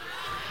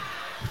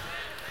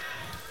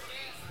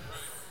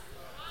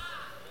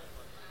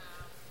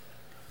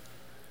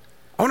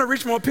 I want to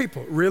reach more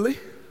people. Really?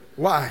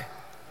 Why?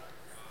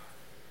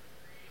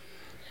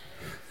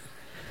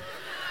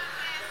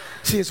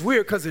 See, it's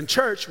weird because in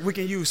church, we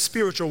can use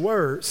spiritual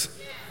words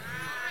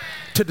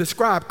to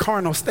describe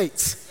carnal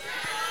states.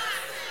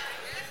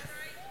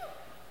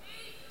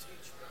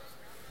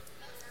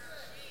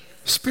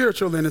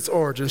 Spiritual in its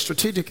origin,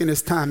 strategic in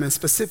its time, and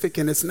specific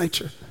in its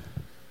nature.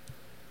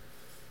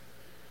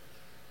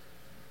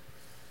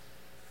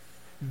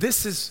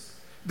 This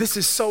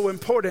is so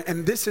important,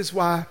 and this is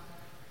why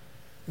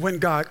when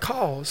God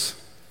calls,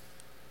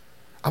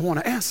 I want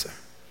to answer.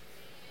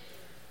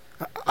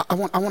 I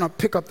want to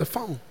pick up the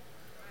phone.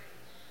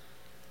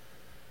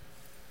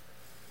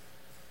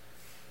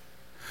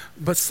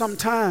 But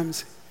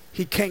sometimes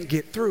he can't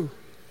get through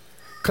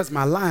because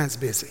my line's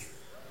busy.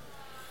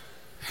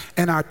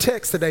 And our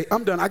text today,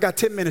 I'm done. I got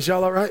 10 minutes.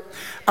 Y'all all right?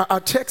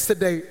 Our text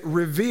today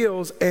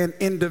reveals an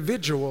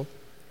individual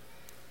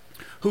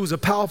who's a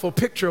powerful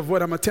picture of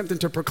what I'm attempting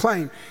to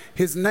proclaim.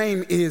 His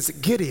name is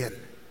Gideon.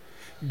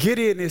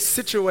 Gideon is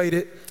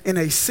situated in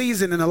a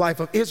season in the life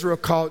of Israel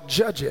called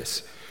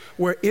Judges,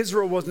 where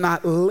Israel was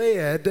not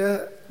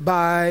led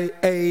by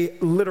a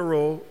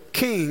literal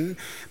king.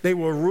 They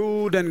were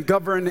ruled and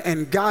governed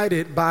and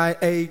guided by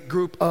a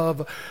group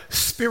of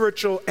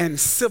spiritual and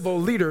civil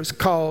leaders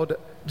called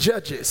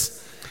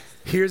judges.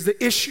 Here's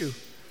the issue.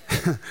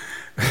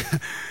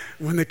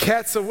 When the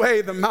cat's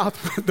away, the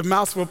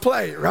mouse will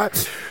play, right?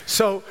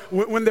 So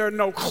when there are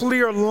no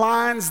clear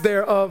lines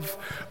there of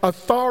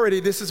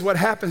authority, this is what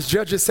happens.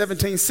 Judges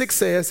 17:6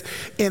 says,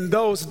 in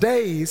those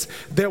days,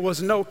 there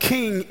was no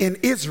king in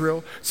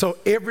Israel, so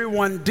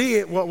everyone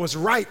did what was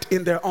right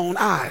in their own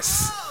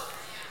eyes.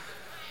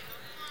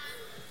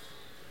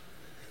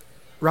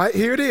 Right?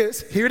 Here it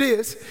is.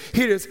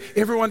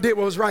 Everyone did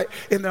what was right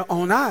in their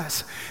own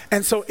eyes.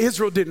 And so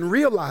Israel didn't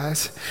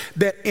realize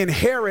that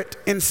inherent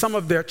in some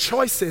of their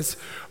choices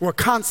were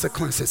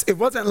consequences. It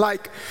wasn't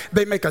like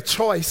they make a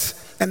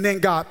choice and then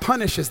God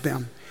punishes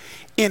them.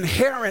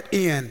 Inherent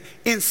in,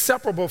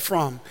 inseparable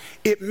from,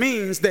 it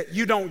means that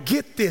you don't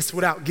get this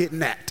without getting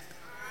that.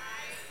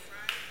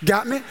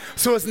 Got me?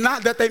 So it's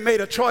not that they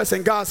made a choice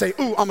and God say,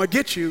 ooh, I'm gonna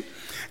get you.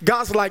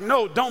 God's like,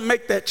 no, don't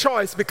make that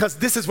choice because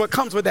this is what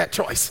comes with that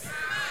choice.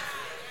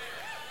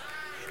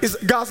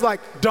 God's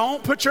like,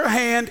 don't put your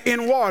hand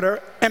in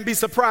water and be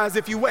surprised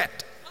if you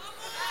wet.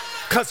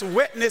 Because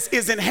wetness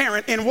is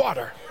inherent in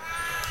water.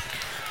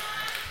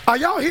 Are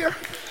y'all here?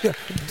 Yeah.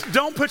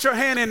 Don't put your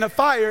hand in the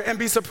fire and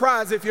be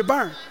surprised if you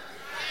burn.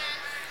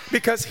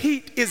 Because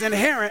heat is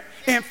inherent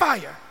in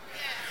fire.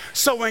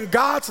 So when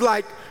God's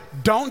like,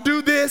 don't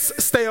do this,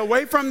 stay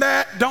away from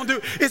that,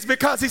 it's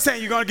because he's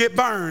saying you're going to get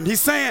burned. He's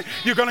saying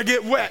you're going to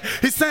get wet.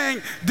 He's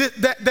saying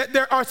that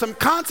there are some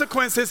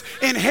consequences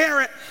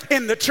inherent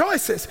in the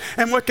choices.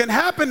 And what can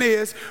happen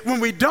is when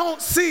we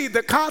don't see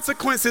the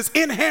consequences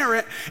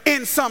inherent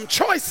in some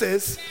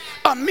choices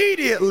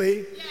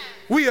immediately,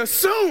 we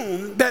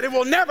assume that it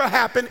will never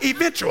happen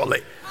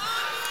eventually.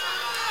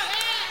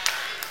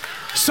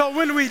 So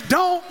when we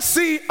don't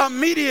see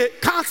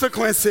immediate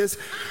consequences,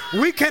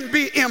 we can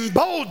be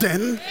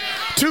emboldened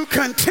to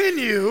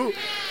continue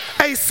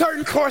a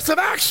certain course of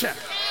action.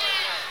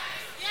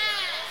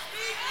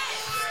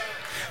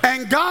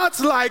 And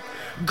God's like,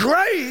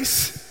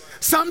 grace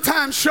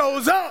sometimes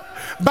shows up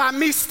by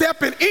me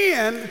stepping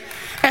in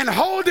and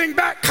holding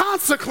back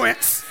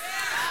consequence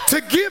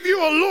to give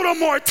you a little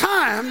more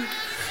time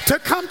to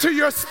come to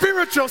your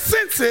spiritual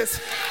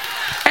senses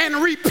and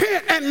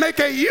repent and make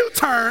a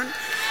U-turn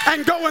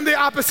and go in the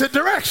opposite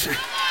direction.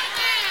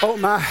 Oh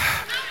my,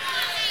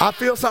 I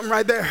feel something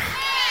right there.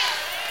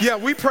 Yeah,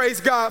 we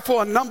praise God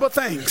for a number of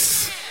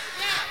things.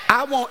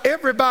 I want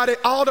everybody,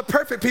 all the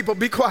perfect people,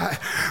 be quiet.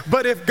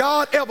 But if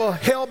God ever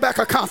held back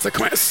a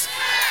consequence,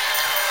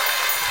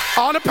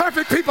 all the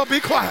perfect people, be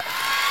quiet.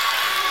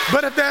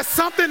 But if there's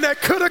something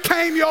that could have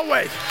came your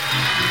way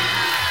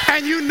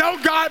and you know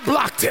God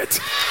blocked it,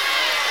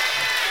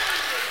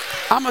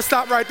 I'm gonna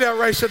stop right there,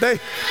 Rachel.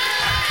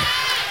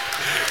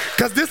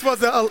 Because this was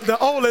the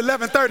old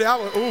 11:30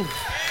 hour. Ooh.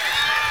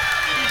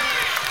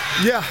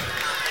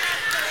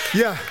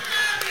 Yeah.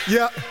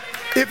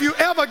 If you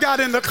ever got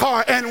in the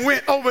car and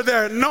went over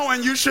there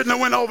knowing you shouldn't have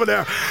went over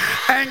there,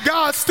 and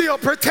God still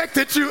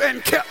protected you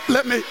and kept,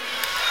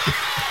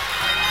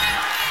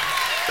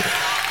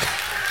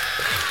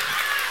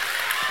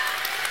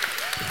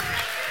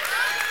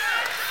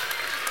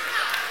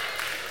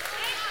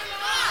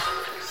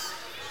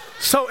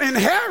 So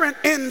inherent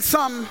in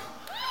some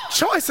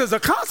choices are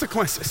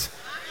consequences.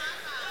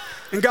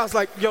 And God's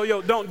like,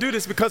 yo, don't do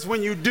this, because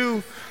when you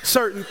do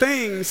certain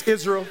things,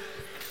 Israel,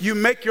 you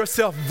make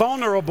yourself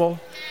vulnerable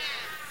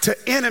to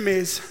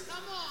enemies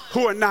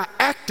who are not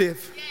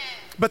active,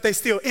 but they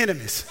still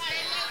enemies.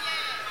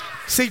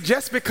 See,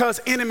 just because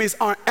enemies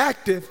aren't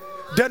active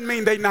doesn't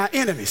mean they're not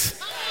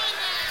enemies.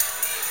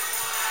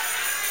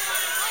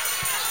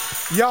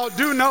 Y'all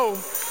do know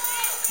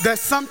that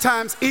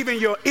sometimes even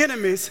your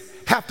enemies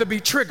have to be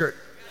triggered.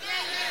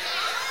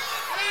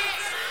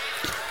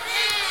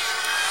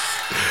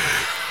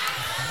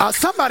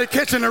 Somebody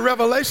catching a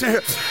revelation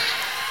here.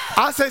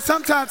 I say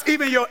sometimes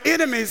even your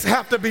enemies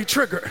have to be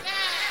triggered.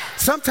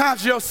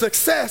 Sometimes your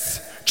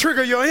success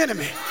trigger your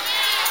enemy.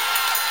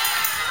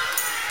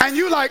 And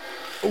you like,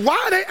 why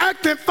are they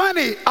acting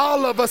funny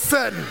all of a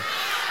sudden?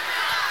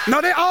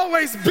 No, they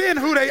always been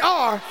who they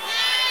are.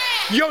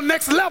 Your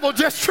next level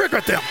just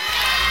triggered them.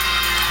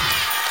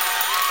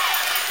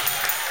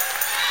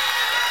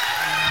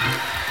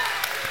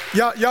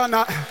 Y'all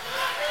not.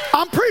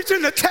 I'm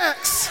preaching the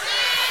text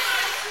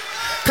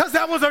because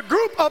there was a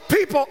group of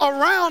people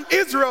around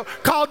Israel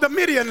called the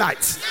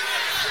Midianites.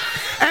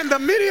 And the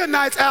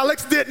Midianites,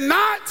 Alex, did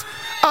not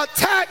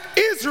attack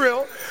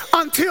Israel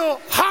until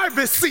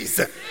harvest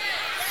season.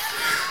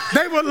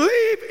 They would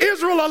leave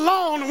Israel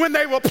alone when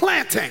they were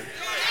planting.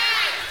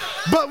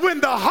 But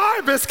when the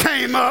harvest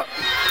came up,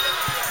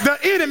 the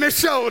enemy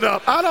showed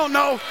up. I don't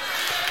know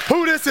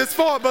who this is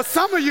for, but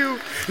some of you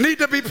need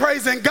to be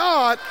praising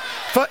God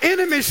for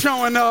enemies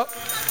showing up,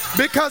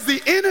 because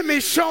the enemy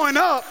showing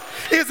up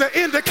is an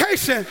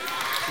indication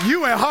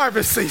you in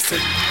harvest season.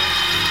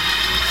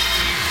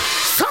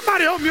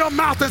 Somebody open your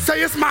mouth and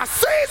say, it's my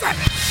season.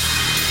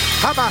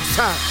 How about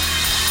that?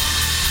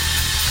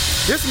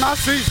 It's my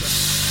season.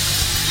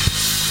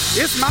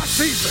 It's my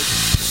season.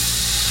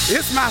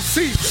 It's my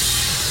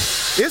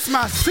season. It's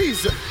my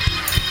season.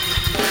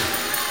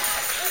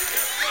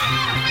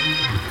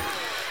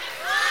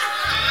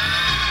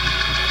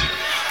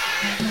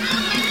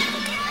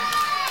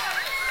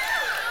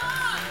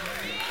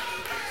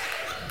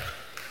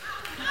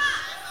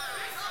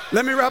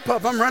 Let me wrap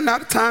up. I'm running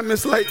out of time.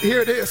 It's late. Here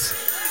it is.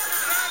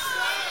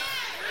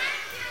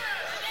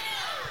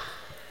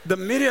 The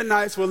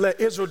Midianites will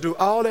let Israel do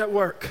all that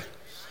work.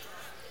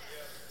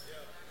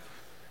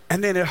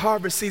 And then at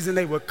harvest season,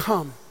 they would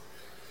come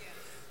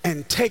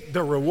and take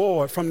the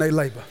reward from their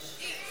labor.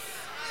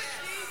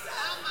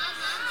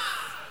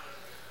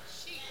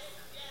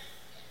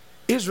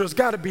 Israel's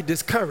got to be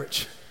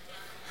discouraged.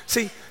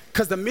 See,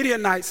 because the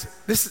Midianites,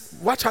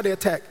 watch how they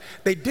attack.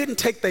 They didn't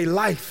take their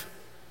life.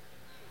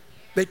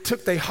 They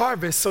took their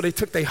harvest, so they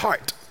took their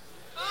heart.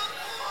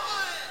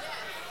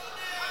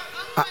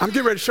 I'm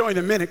getting ready to show you in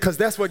a minute, because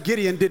that's what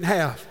Gideon didn't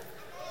have.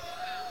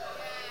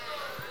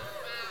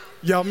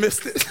 Y'all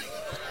missed it.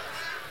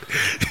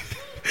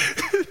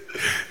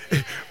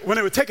 When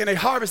they were taking a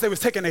harvest, they was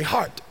taking a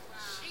heart.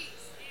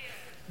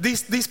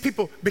 These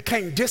people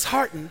became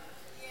disheartened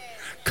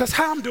because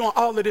how I'm doing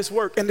all of this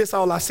work and this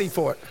all I see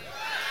for it.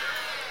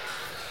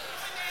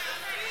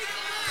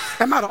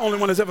 Am I the only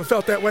one that's ever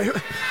felt that way?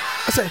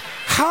 I say,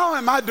 how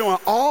am I doing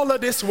all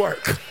of this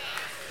work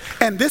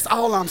and this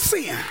all I'm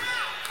seeing?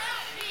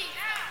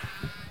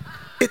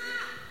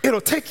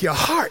 It'll take your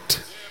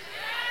heart.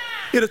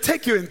 It'll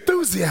take your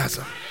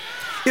enthusiasm.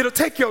 It'll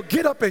take your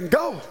get up and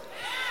go.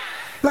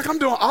 Like I'm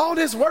doing all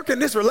this work in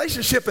this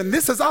relationship and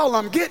this is all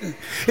I'm getting.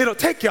 It'll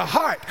take your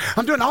heart.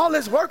 I'm doing all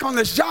this work on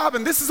this job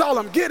and this is all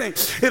I'm getting.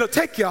 It'll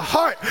take your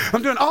heart.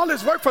 I'm doing all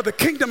this work for the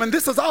kingdom and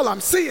this is all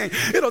I'm seeing.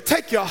 It'll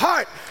take your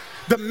heart.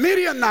 The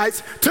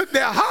Midianites took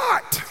their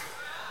heart.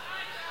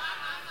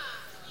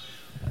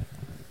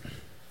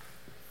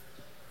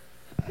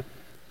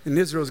 And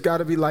Israel's got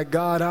to be like,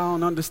 God, I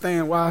don't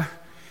understand why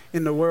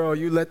in the world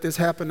you let this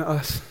happen to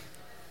us.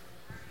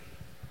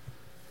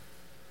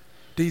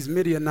 These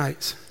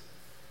Midianites,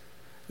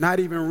 not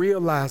even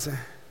realizing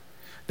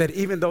that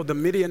even though the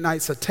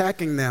Midianites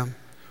attacking them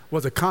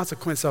was a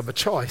consequence of a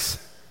choice,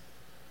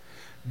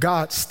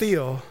 God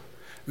still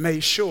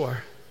made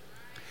sure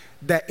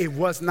that it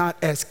was not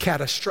as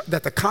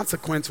that the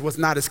consequence was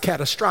not as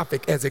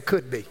catastrophic as it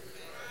could be.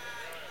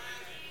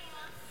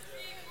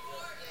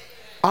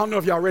 I don't know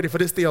if y'all ready for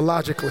this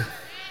theologically,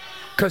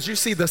 because you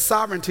see the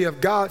sovereignty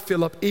of God,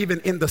 Philip, even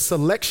in the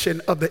selection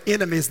of the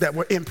enemies that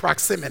were in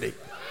proximity.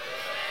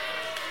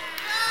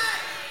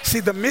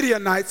 See, the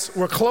Midianites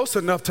were close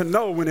enough to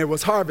know when it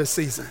was harvest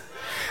season.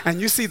 And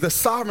you see the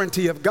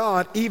sovereignty of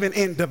God even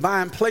in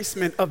divine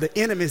placement of the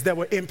enemies that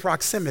were in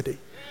proximity.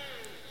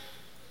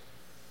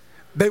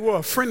 They were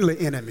a friendly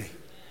enemy.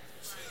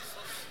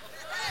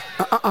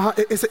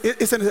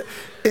 It's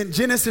in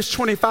Genesis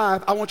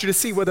 25, I want you to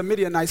see where the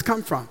Midianites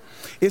come from.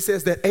 It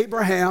says that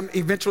Abraham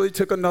eventually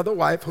took another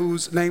wife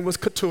whose name was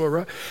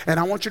Keturah. And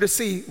I want you to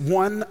see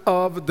one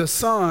of the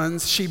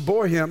sons she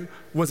bore him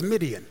was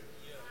Midian.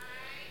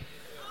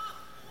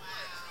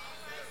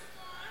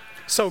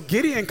 So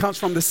Gideon comes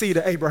from the seed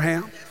of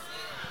Abraham.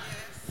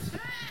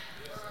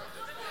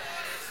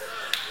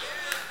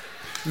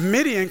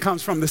 Midian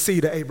comes from the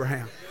seed of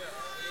Abraham.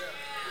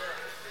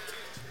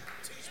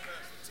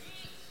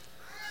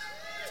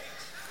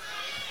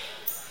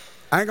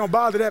 I ain't gonna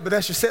bother that, but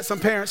that should set some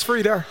parents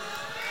free there.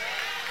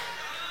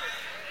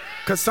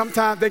 Because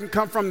sometimes they can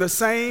come from the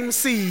same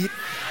seed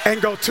and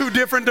go two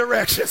different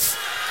directions.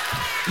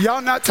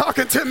 Y'all not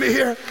talking to me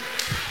here?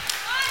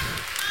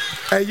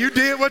 Hey, you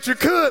did what you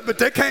could, but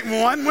they can't,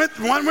 one went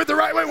the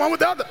right way, one with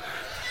the other.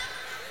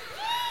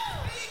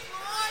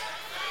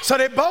 So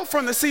they both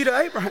from the seed of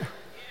Abraham.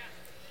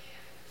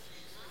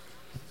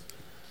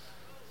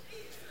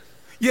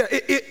 Yeah,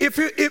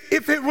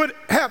 if it would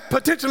have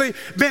potentially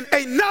been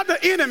another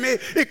enemy,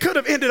 it could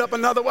have ended up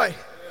another way.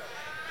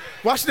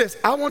 Watch this.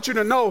 I want you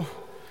to know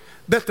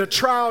that the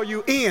trial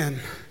you in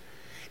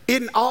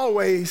isn't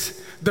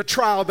always the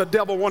trial the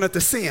devil wanted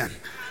to send.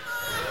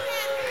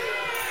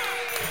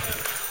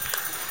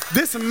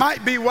 This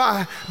might be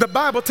why the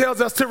Bible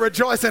tells us to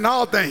rejoice in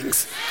all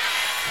things.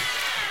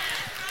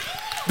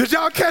 Did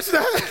y'all catch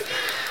that?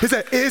 He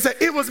said,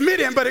 it was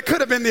Midian, but it could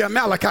have been the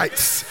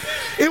Amalekites.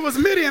 It was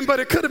Midian, but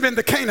it could have been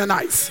the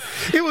Canaanites.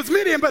 It was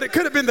Midian, but it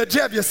could have been the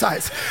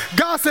Jebusites.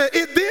 God said,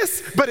 it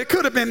this, but it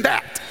could have been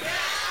that.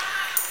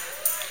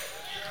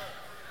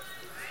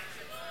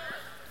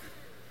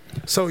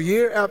 So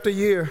year after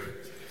year,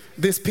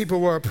 these people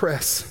were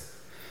oppressed.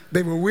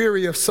 They were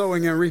weary of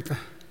sowing and reaping.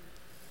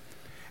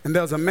 And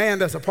there's a man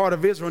that's a part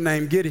of Israel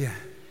named Gideon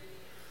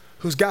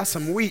who's got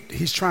some wheat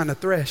he's trying to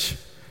thresh.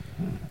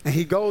 And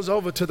he goes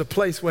over to the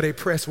place where they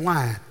press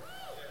wine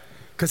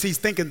because he's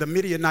thinking the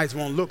Midianites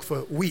won't look for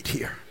wheat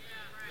here.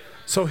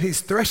 So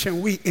he's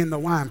threshing wheat in the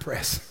wine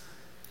press,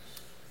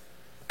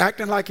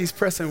 acting like he's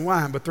pressing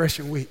wine but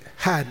threshing wheat,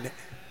 hiding it.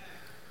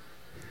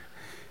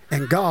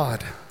 And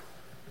God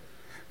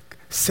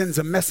sends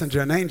a messenger,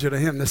 an angel to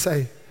him to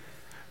say,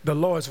 the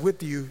Lord's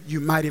with you, you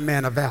mighty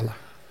man of valor.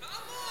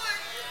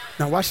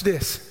 Now watch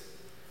this.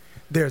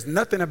 There's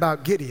nothing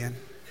about Gideon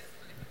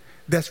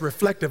that's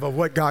reflective of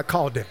what God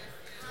called him.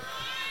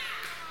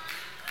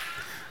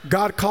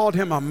 God called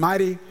him a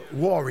mighty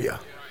warrior.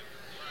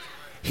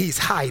 He's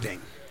hiding.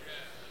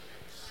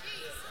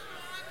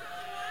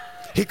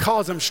 He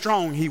calls him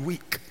strong, he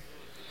weak.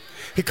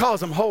 He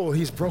calls him whole,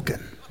 he's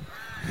broken.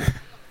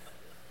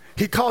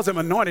 He calls him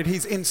anointed,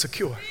 he's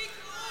insecure.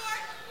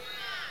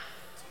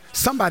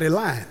 Somebody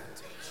lying.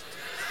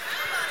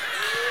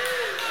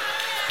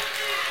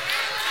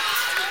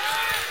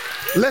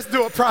 Let's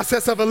do a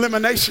process of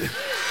elimination.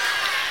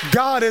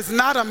 God is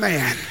not a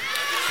man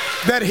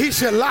that he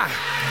should lie.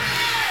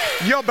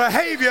 Your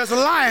behavior is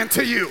lying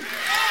to you.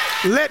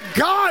 Let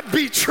God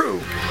be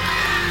true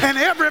and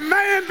every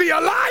man be a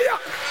liar.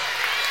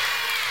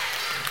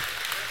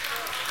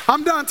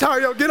 I'm done,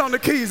 Tario. Get on the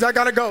keys. I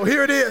gotta go.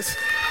 Here it is.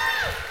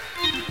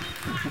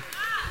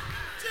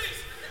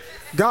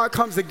 God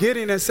comes to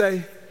Gideon and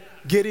say,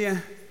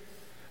 Gideon,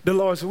 the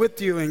Lord's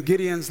with you. And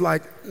Gideon's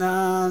like,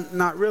 nah,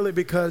 not really,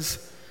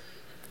 because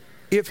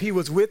if he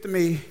was with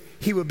me,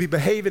 he would be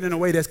behaving in a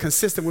way that's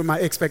consistent with my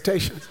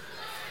expectations.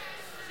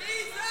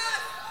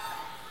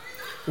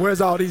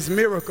 Where's all these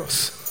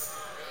miracles?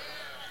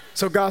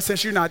 So God,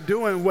 since you're not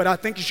doing what I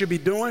think you should be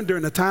doing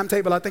during the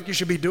timetable I think you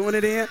should be doing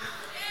it in,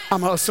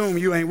 I'm going to assume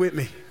you ain't with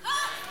me.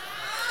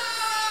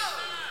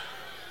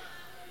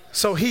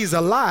 So he's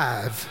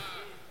alive.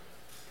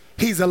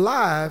 He's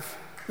alive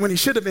when he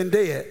should have been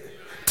dead,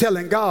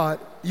 telling God,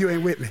 you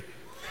ain't with me.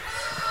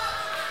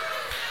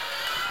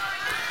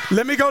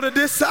 Let me go to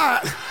this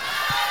side.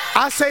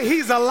 I say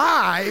he's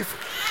alive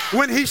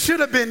when he should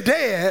have been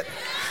dead,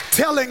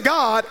 telling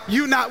God,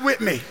 you not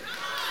with me.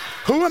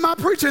 Who am I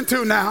preaching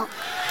to now?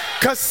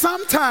 Because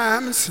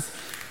sometimes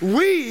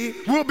we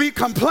will be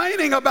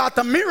complaining about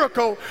the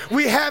miracle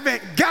we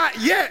haven't got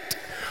yet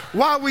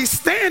while we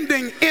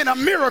standing in a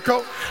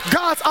miracle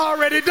God's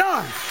already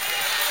done.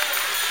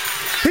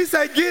 He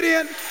said,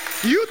 Gideon,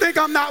 you think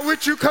I'm not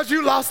with you because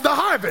you lost the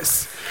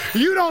harvest.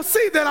 You don't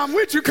see that I'm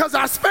with you because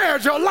I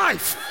spared your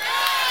life.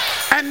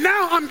 And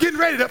now I'm getting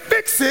ready to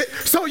fix it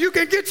so you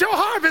can get your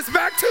harvest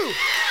back too.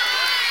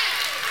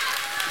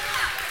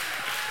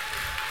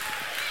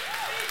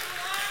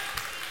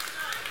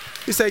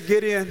 He said,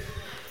 Gideon,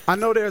 I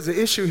know there's an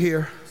issue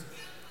here,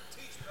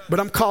 but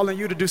I'm calling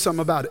you to do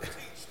something about it.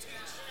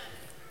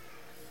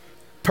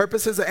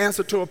 Purpose is an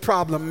answer to a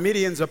problem.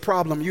 Midian's a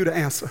problem, you the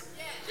answer.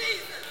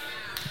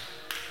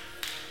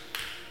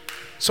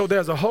 So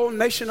there's a whole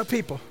nation of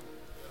people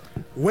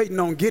waiting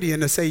on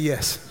Gideon to say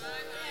yes.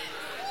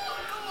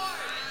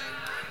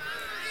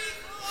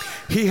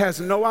 He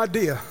has no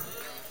idea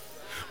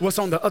what's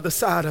on the other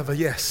side of a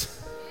yes.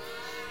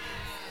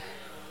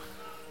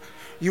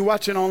 You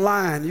watching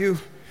online, you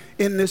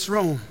in this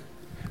room,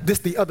 this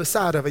the other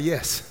side of a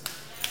yes.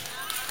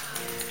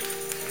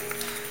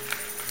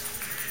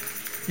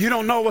 You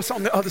don't know what's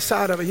on the other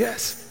side of a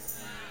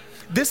yes.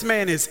 This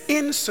man is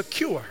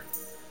insecure.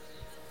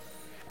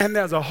 And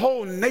there's a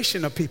whole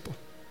nation of people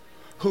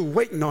who are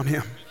waiting on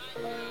him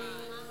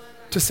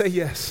to say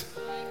yes.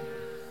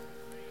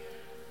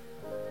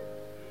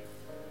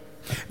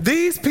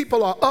 These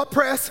people are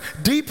oppressed,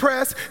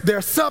 depressed,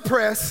 they're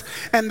suppressed,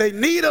 and they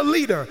need a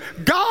leader.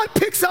 God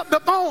picks up the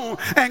phone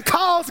and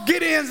calls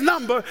Gideon's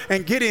number,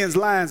 and Gideon's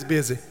line's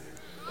busy.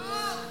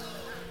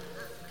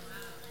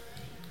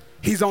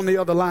 He's on the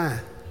other line.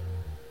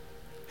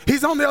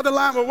 He's on the other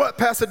line with what,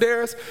 Pastor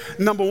Darius?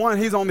 Number one,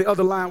 he's on the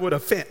other line with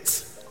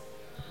offense.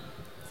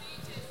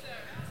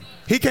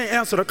 He can't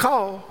answer the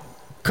call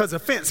because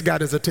offense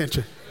got his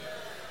attention.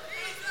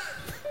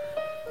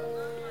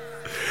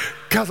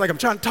 God's like, I'm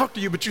trying to talk to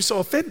you, but you're so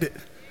offended.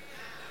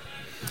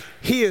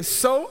 He is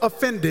so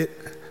offended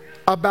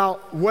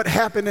about what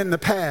happened in the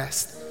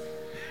past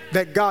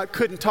that God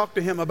couldn't talk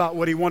to him about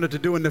what he wanted to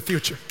do in the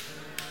future.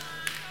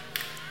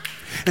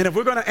 And if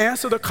we're going to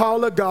answer the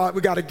call of God,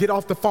 we got to get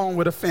off the phone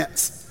with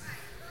offense.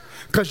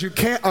 Because you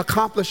can't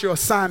accomplish your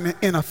assignment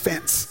in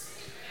offense.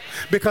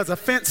 Because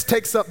offense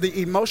takes up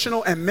the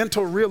emotional and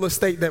mental real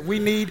estate that we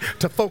need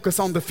to focus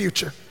on the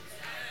future.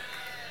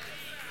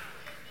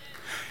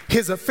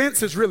 His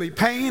offense is really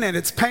pain, and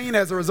it's pain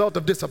as a result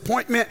of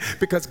disappointment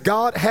because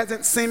God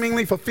hasn't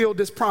seemingly fulfilled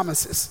his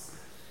promises.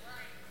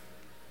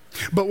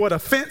 But what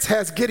offense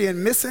has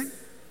Gideon missing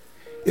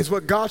is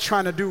what God's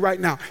trying to do right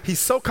now. He's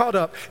so caught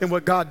up in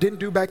what God didn't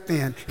do back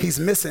then, he's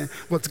missing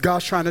what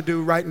God's trying to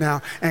do right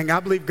now. And I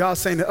believe God's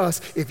saying to us,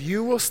 if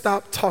you will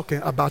stop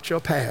talking about your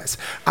past,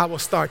 I will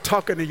start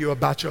talking to you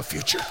about your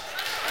future.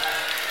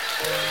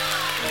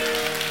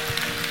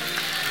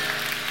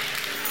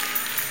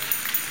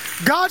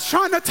 God's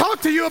trying to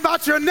talk to you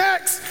about your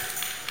next,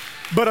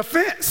 but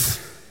offense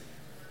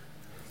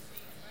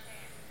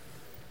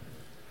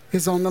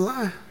is on the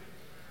line.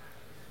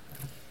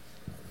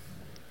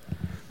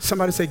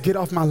 Somebody say, get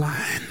off my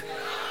line.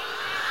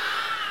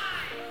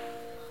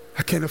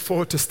 I can't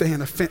afford to stay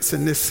in offense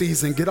in this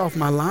season. Get off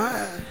my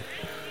line.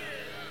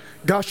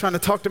 God's trying to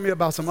talk to me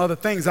about some other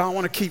things. I don't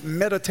want to keep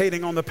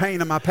meditating on the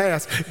pain of my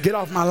past. Get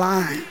off my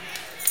line.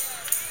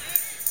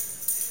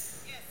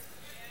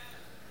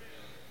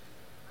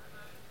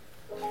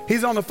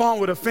 He's on the phone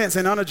with offense,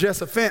 and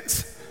unaddressed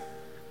offense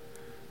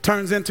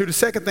turns into the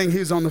second thing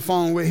he's on the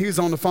phone with. He's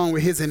on the phone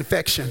with his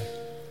infection.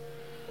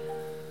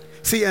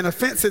 See, an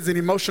offense is an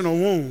emotional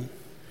wound.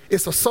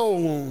 It's a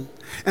soul wound.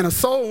 And a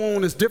soul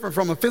wound is different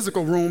from a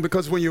physical wound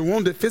because when you're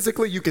wounded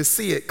physically, you can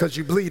see it because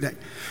you're bleeding.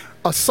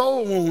 A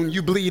soul wound,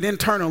 you bleed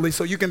internally,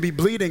 so you can be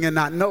bleeding and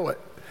not know it.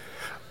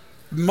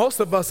 Most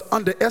of us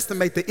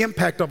underestimate the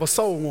impact of a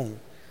soul wound.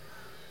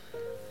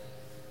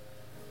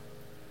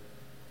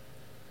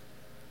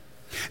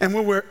 And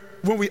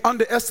when we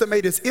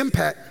underestimate its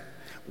impact,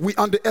 we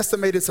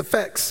underestimate its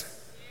effects.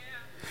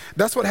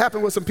 That's what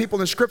happened with some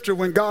people in Scripture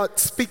when God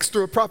speaks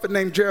through a prophet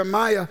named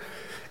Jeremiah.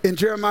 In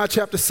Jeremiah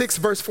chapter 6,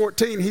 verse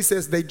 14, he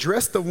says, they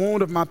dress the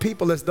wound of my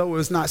people as though it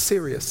was not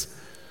serious.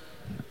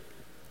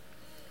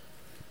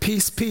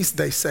 Peace, peace,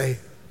 they say,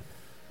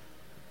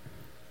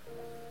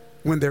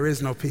 when there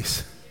is no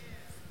peace.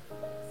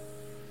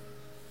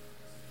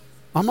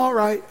 I'm all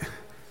right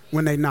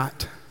when they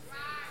not.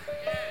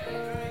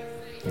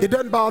 It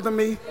doesn't bother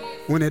me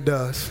when it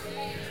does.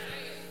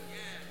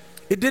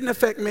 It didn't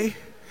affect me.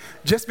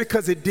 Just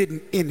because it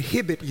didn't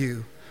inhibit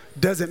you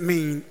doesn't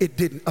mean it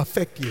didn't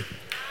affect you.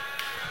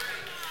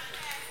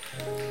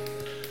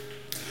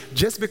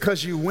 Just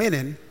because you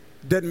winning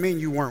doesn't mean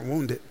you weren't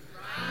wounded.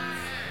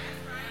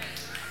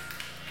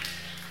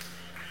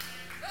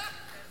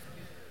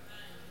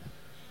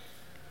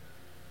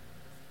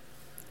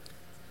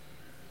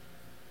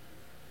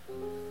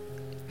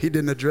 He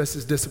didn't address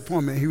his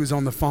disappointment. He was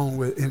on the phone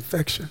with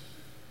infection.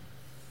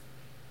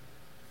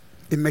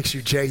 It makes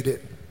you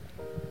jaded.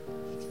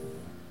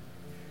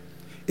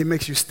 It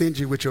makes you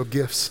stingy with your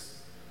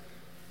gifts.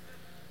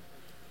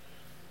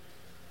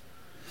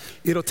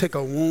 It'll take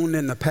a wound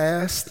in the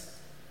past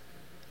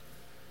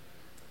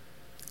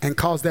and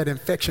cause that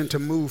infection to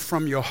move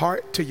from your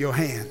heart to your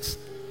hands.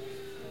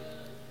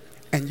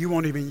 And you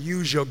won't even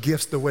use your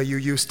gifts the way you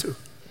used to.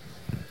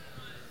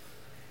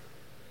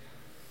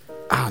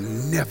 I'll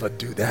never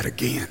do that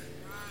again.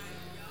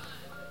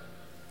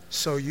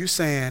 So you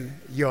saying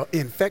your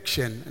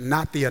infection,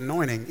 not the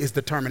anointing, is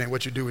determining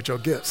what you do with your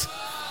gifts.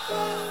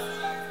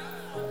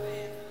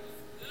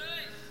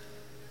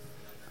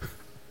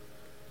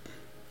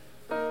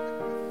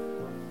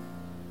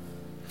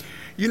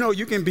 You know,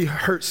 you can be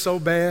hurt so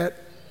bad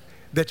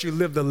that you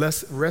live the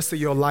rest of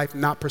your life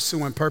not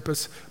pursuing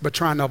purpose, but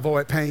trying to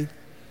avoid pain.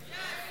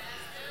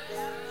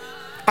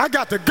 I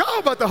got to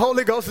go, but the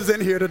Holy Ghost is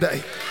in here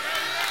today.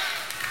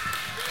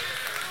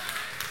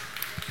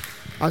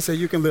 I say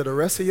you can live the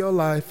rest of your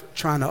life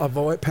trying to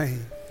avoid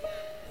pain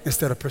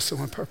instead of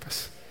pursuing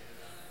purpose.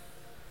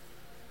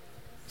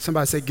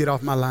 Somebody say, get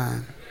off my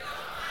line.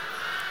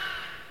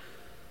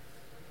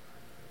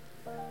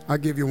 I'll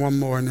give you one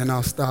more and then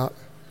I'll stop.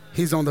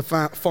 He's on the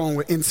phone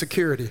with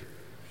insecurity.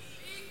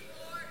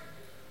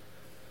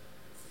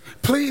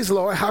 Please,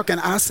 Lord, how can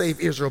I save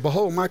Israel?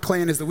 Behold, my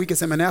clan is the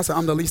weakest in Manasseh.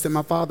 I'm the least in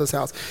my father's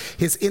house.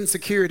 His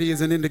insecurity is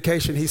an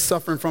indication he's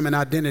suffering from an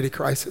identity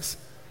crisis.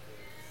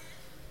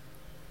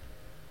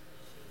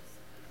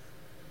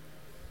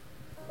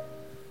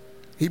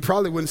 He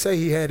probably wouldn't say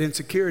he had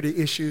insecurity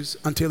issues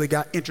until he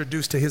got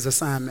introduced to his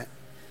assignment.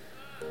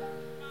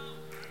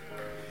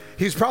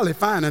 He was probably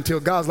fine until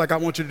God's like, I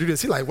want you to do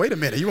this. He's like, wait a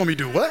minute, you want me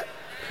to do what?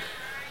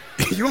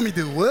 You want me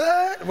to do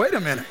what? Wait a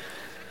minute.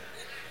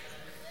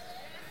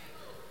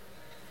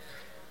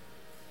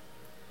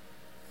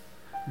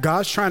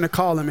 God's trying to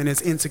call him and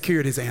his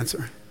insecurities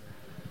answering.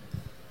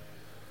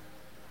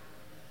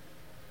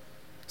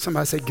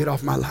 Somebody say, get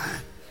off my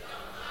line.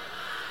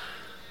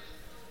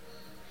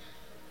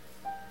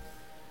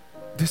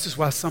 This is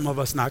why some of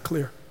us not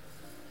clear.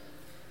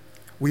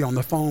 We on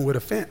the phone with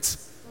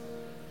offense.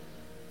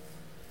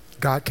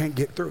 God can't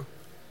get through.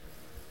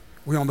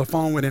 We on the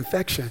phone with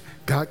infection.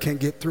 God can't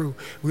get through.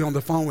 We on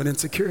the phone with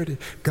insecurity.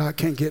 God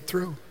can't get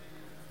through.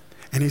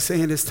 And he's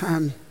saying it's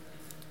time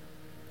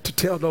to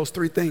tell those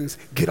three things,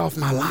 get off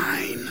my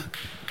line.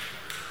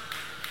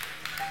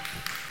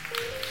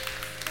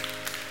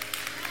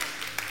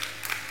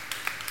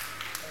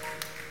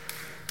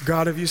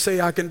 God, if you say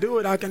I can do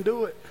it, I can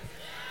do it.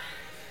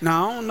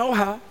 Now, I don't know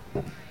how,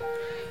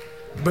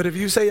 but if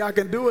you say I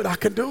can do it, I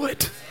can do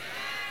it.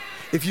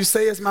 If you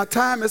say it's my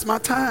time, it's my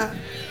time.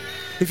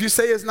 If you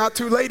say it's not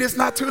too late, it's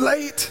not too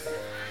late.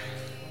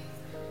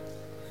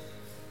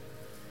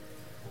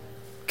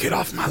 Get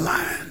off my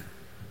line.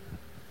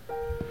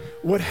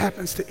 What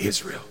happens to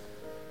Israel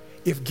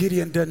if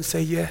Gideon doesn't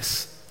say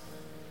yes?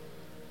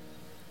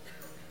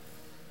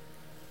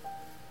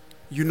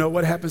 You know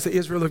what happens to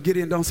Israel if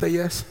Gideon don't say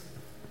yes?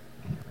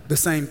 The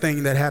same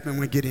thing that happened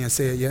when Gideon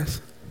said yes.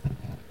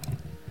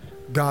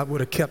 God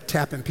would have kept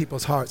tapping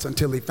people's hearts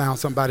until he found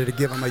somebody to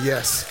give him a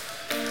yes.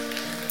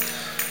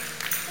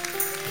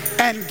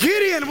 And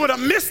Gideon would have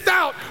missed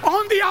out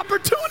on the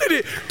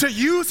opportunity to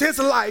use his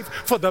life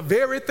for the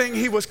very thing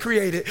he was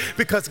created,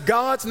 because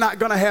God's not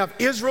going to have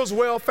Israel's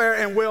welfare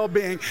and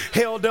well-being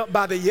held up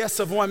by the yes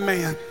of one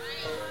man.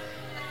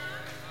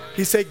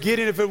 He said,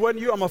 Gideon, if it wasn't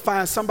you, I'm going to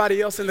find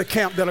somebody else in the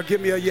camp that'll give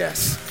me a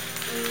yes.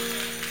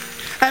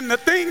 And the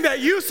thing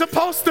that you're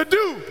supposed to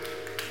do,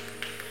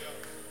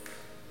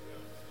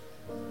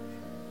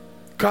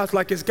 God's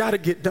like, it's got to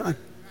get done.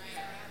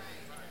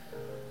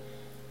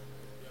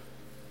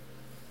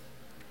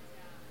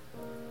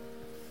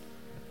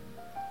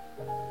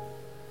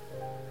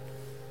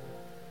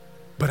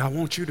 But I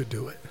want you to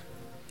do it.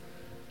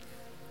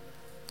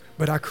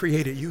 But I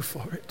created you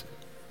for it.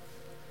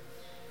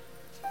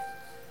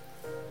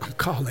 I'm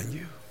calling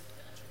you.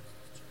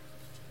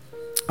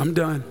 I'm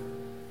done.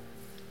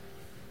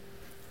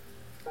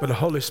 But the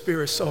Holy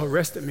Spirit so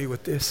arrested me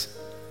with this.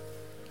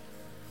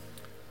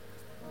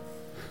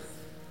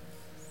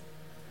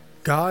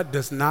 God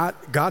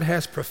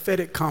has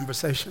prophetic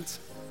conversations.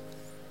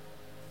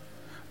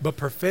 But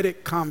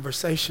prophetic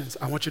conversations,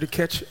 I want you to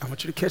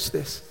catch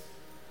this.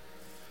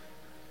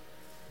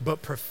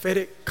 But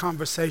prophetic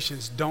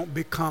conversations don't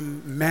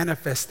become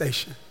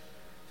manifestation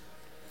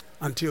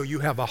until you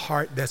have a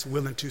heart that's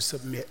willing to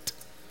submit.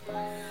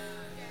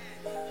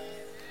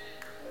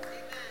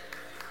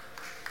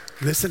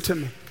 Listen to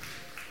me.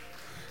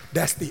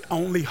 That's the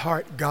only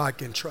heart God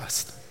can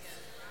trust.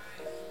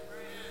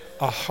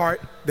 A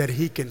heart that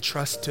he can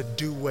trust to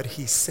do what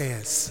he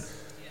says.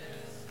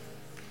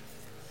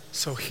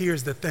 So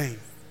here's the thing.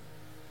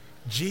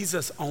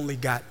 Jesus only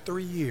got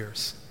 3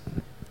 years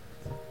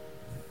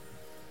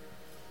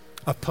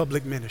of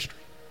public ministry.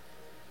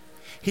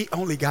 He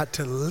only got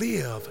to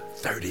live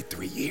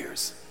 33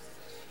 years.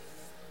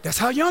 That's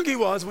how young he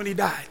was when he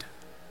died.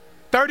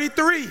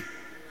 33.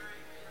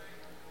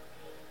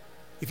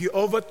 If you're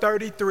over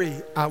 33,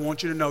 I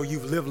want you to know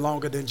you've lived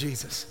longer than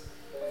Jesus.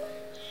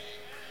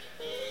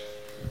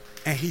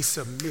 And he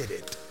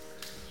submitted.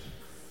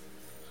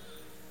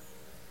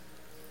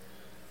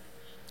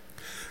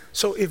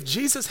 So if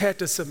Jesus had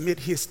to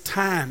submit his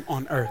time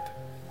on earth,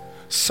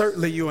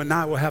 certainly you and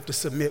I will have to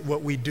submit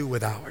what we do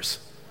with ours.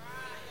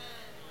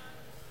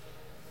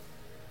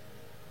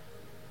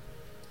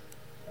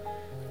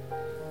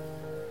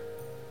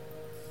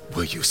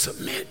 Will you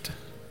submit?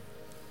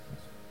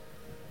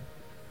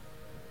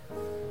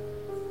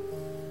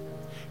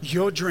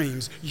 Your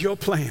dreams, your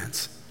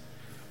plans,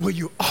 will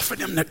you offer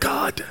them to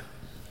God?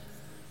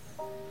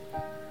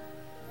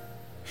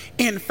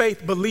 In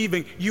faith,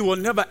 believing you will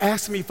never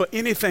ask me for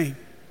anything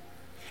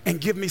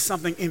and give me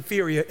something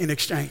inferior in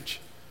exchange.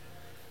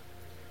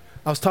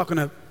 I was talking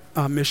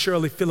to Miss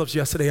Shirley Phillips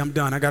yesterday. I'm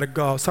done. I got to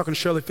go. I was talking to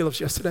Shirley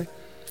Phillips yesterday.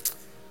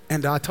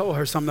 And I told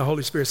her something the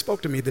Holy Spirit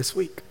spoke to me this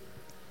week.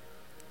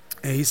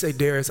 And he said,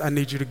 Darius, I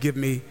need you to give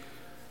me,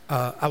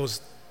 I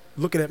was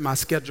looking at my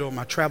schedule.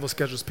 My travel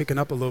schedule is picking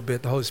up a little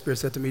bit. The Holy Spirit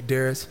said to me,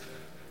 Darius,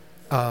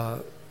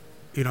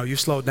 you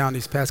slowed down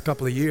these past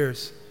couple of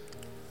years.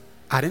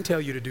 I didn't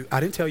tell you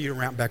to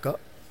ramp back up.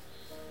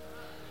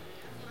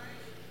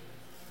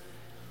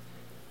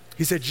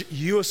 He said,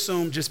 you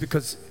assume just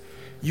because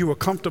you were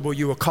comfortable,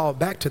 you were called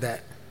back to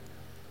that.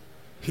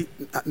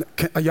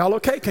 Are y'all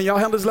okay? Can y'all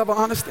handle this level of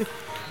honesty?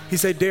 He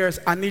said, Darius,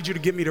 I need you to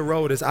give me the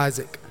road as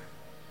Isaac.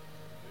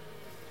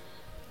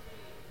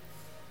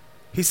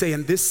 He said,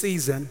 in this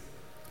season,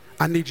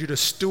 I need you to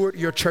steward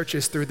your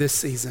churches through this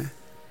season.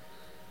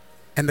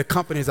 And the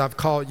companies I've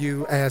called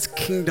you as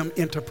kingdom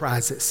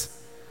enterprises.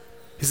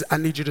 He said, I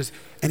need you to,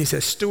 and he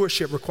said,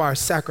 stewardship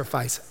requires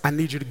sacrifice. I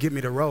need you to give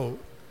me the road.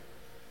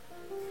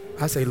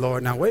 I say,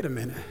 Lord, now wait a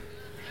minute.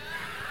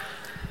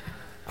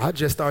 I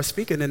just start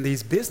speaking in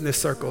these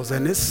business circles,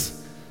 and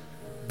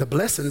the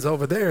blessings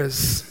over there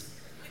is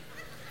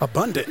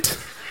abundant.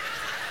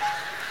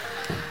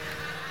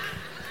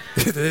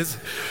 It is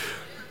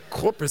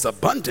corporate's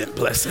abundant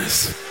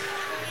blessings.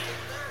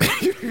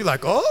 You're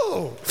like,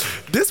 oh,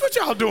 this what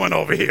y'all doing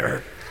over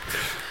here?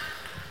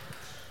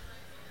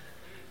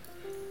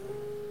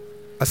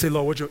 I say,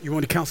 Lord, you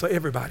want to counsel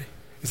everybody?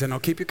 He said, no,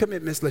 keep your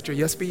commitments. Let your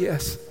yes be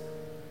yes.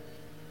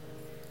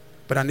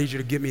 But I need you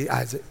to give me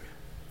Isaac.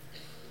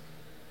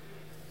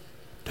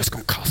 That's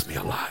going to cost me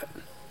a lot.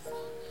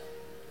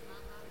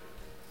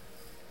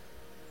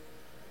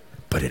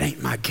 But it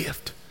ain't my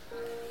gift.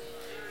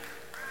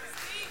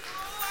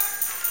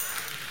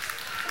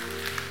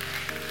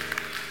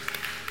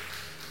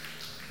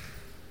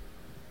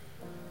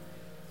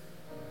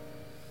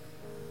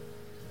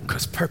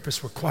 Because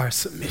purpose requires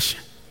submission.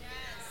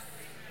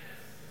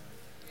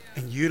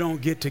 And you don't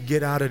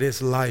get out of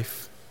this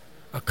life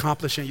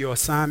accomplishing your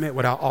assignment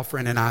without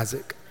offering an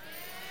Isaac.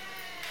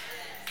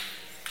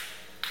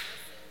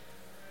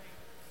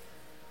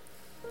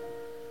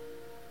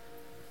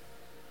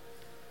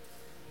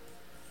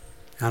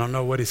 I don't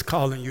know what he's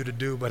calling you to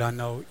do, but I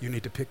know you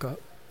need to pick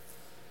up.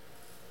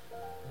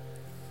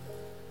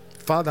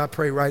 Father, I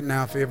pray right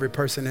now for every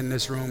person in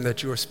this room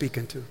that you are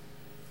speaking to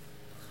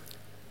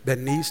that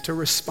needs to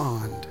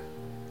respond.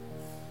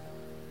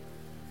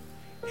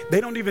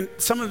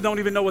 Some of them don't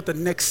even know what the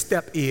next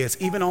step is,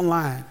 even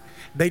online.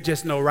 They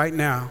just know right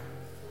now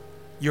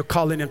you're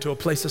calling them to a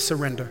place of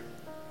surrender.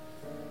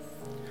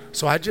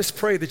 So I just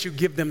pray that you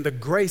give them the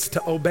grace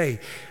to obey.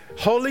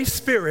 Holy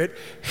Spirit,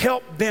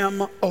 help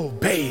them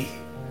obey.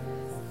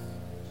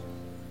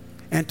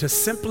 And to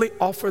simply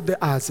offer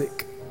the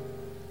Isaac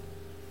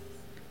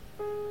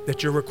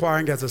that you're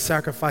requiring as a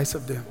sacrifice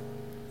of them.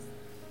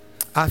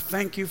 I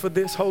thank you for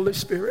this, Holy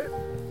Spirit.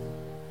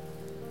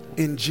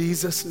 In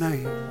Jesus'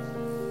 name,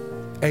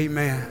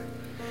 amen.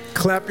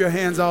 Clap your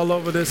hands all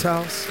over this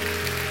house.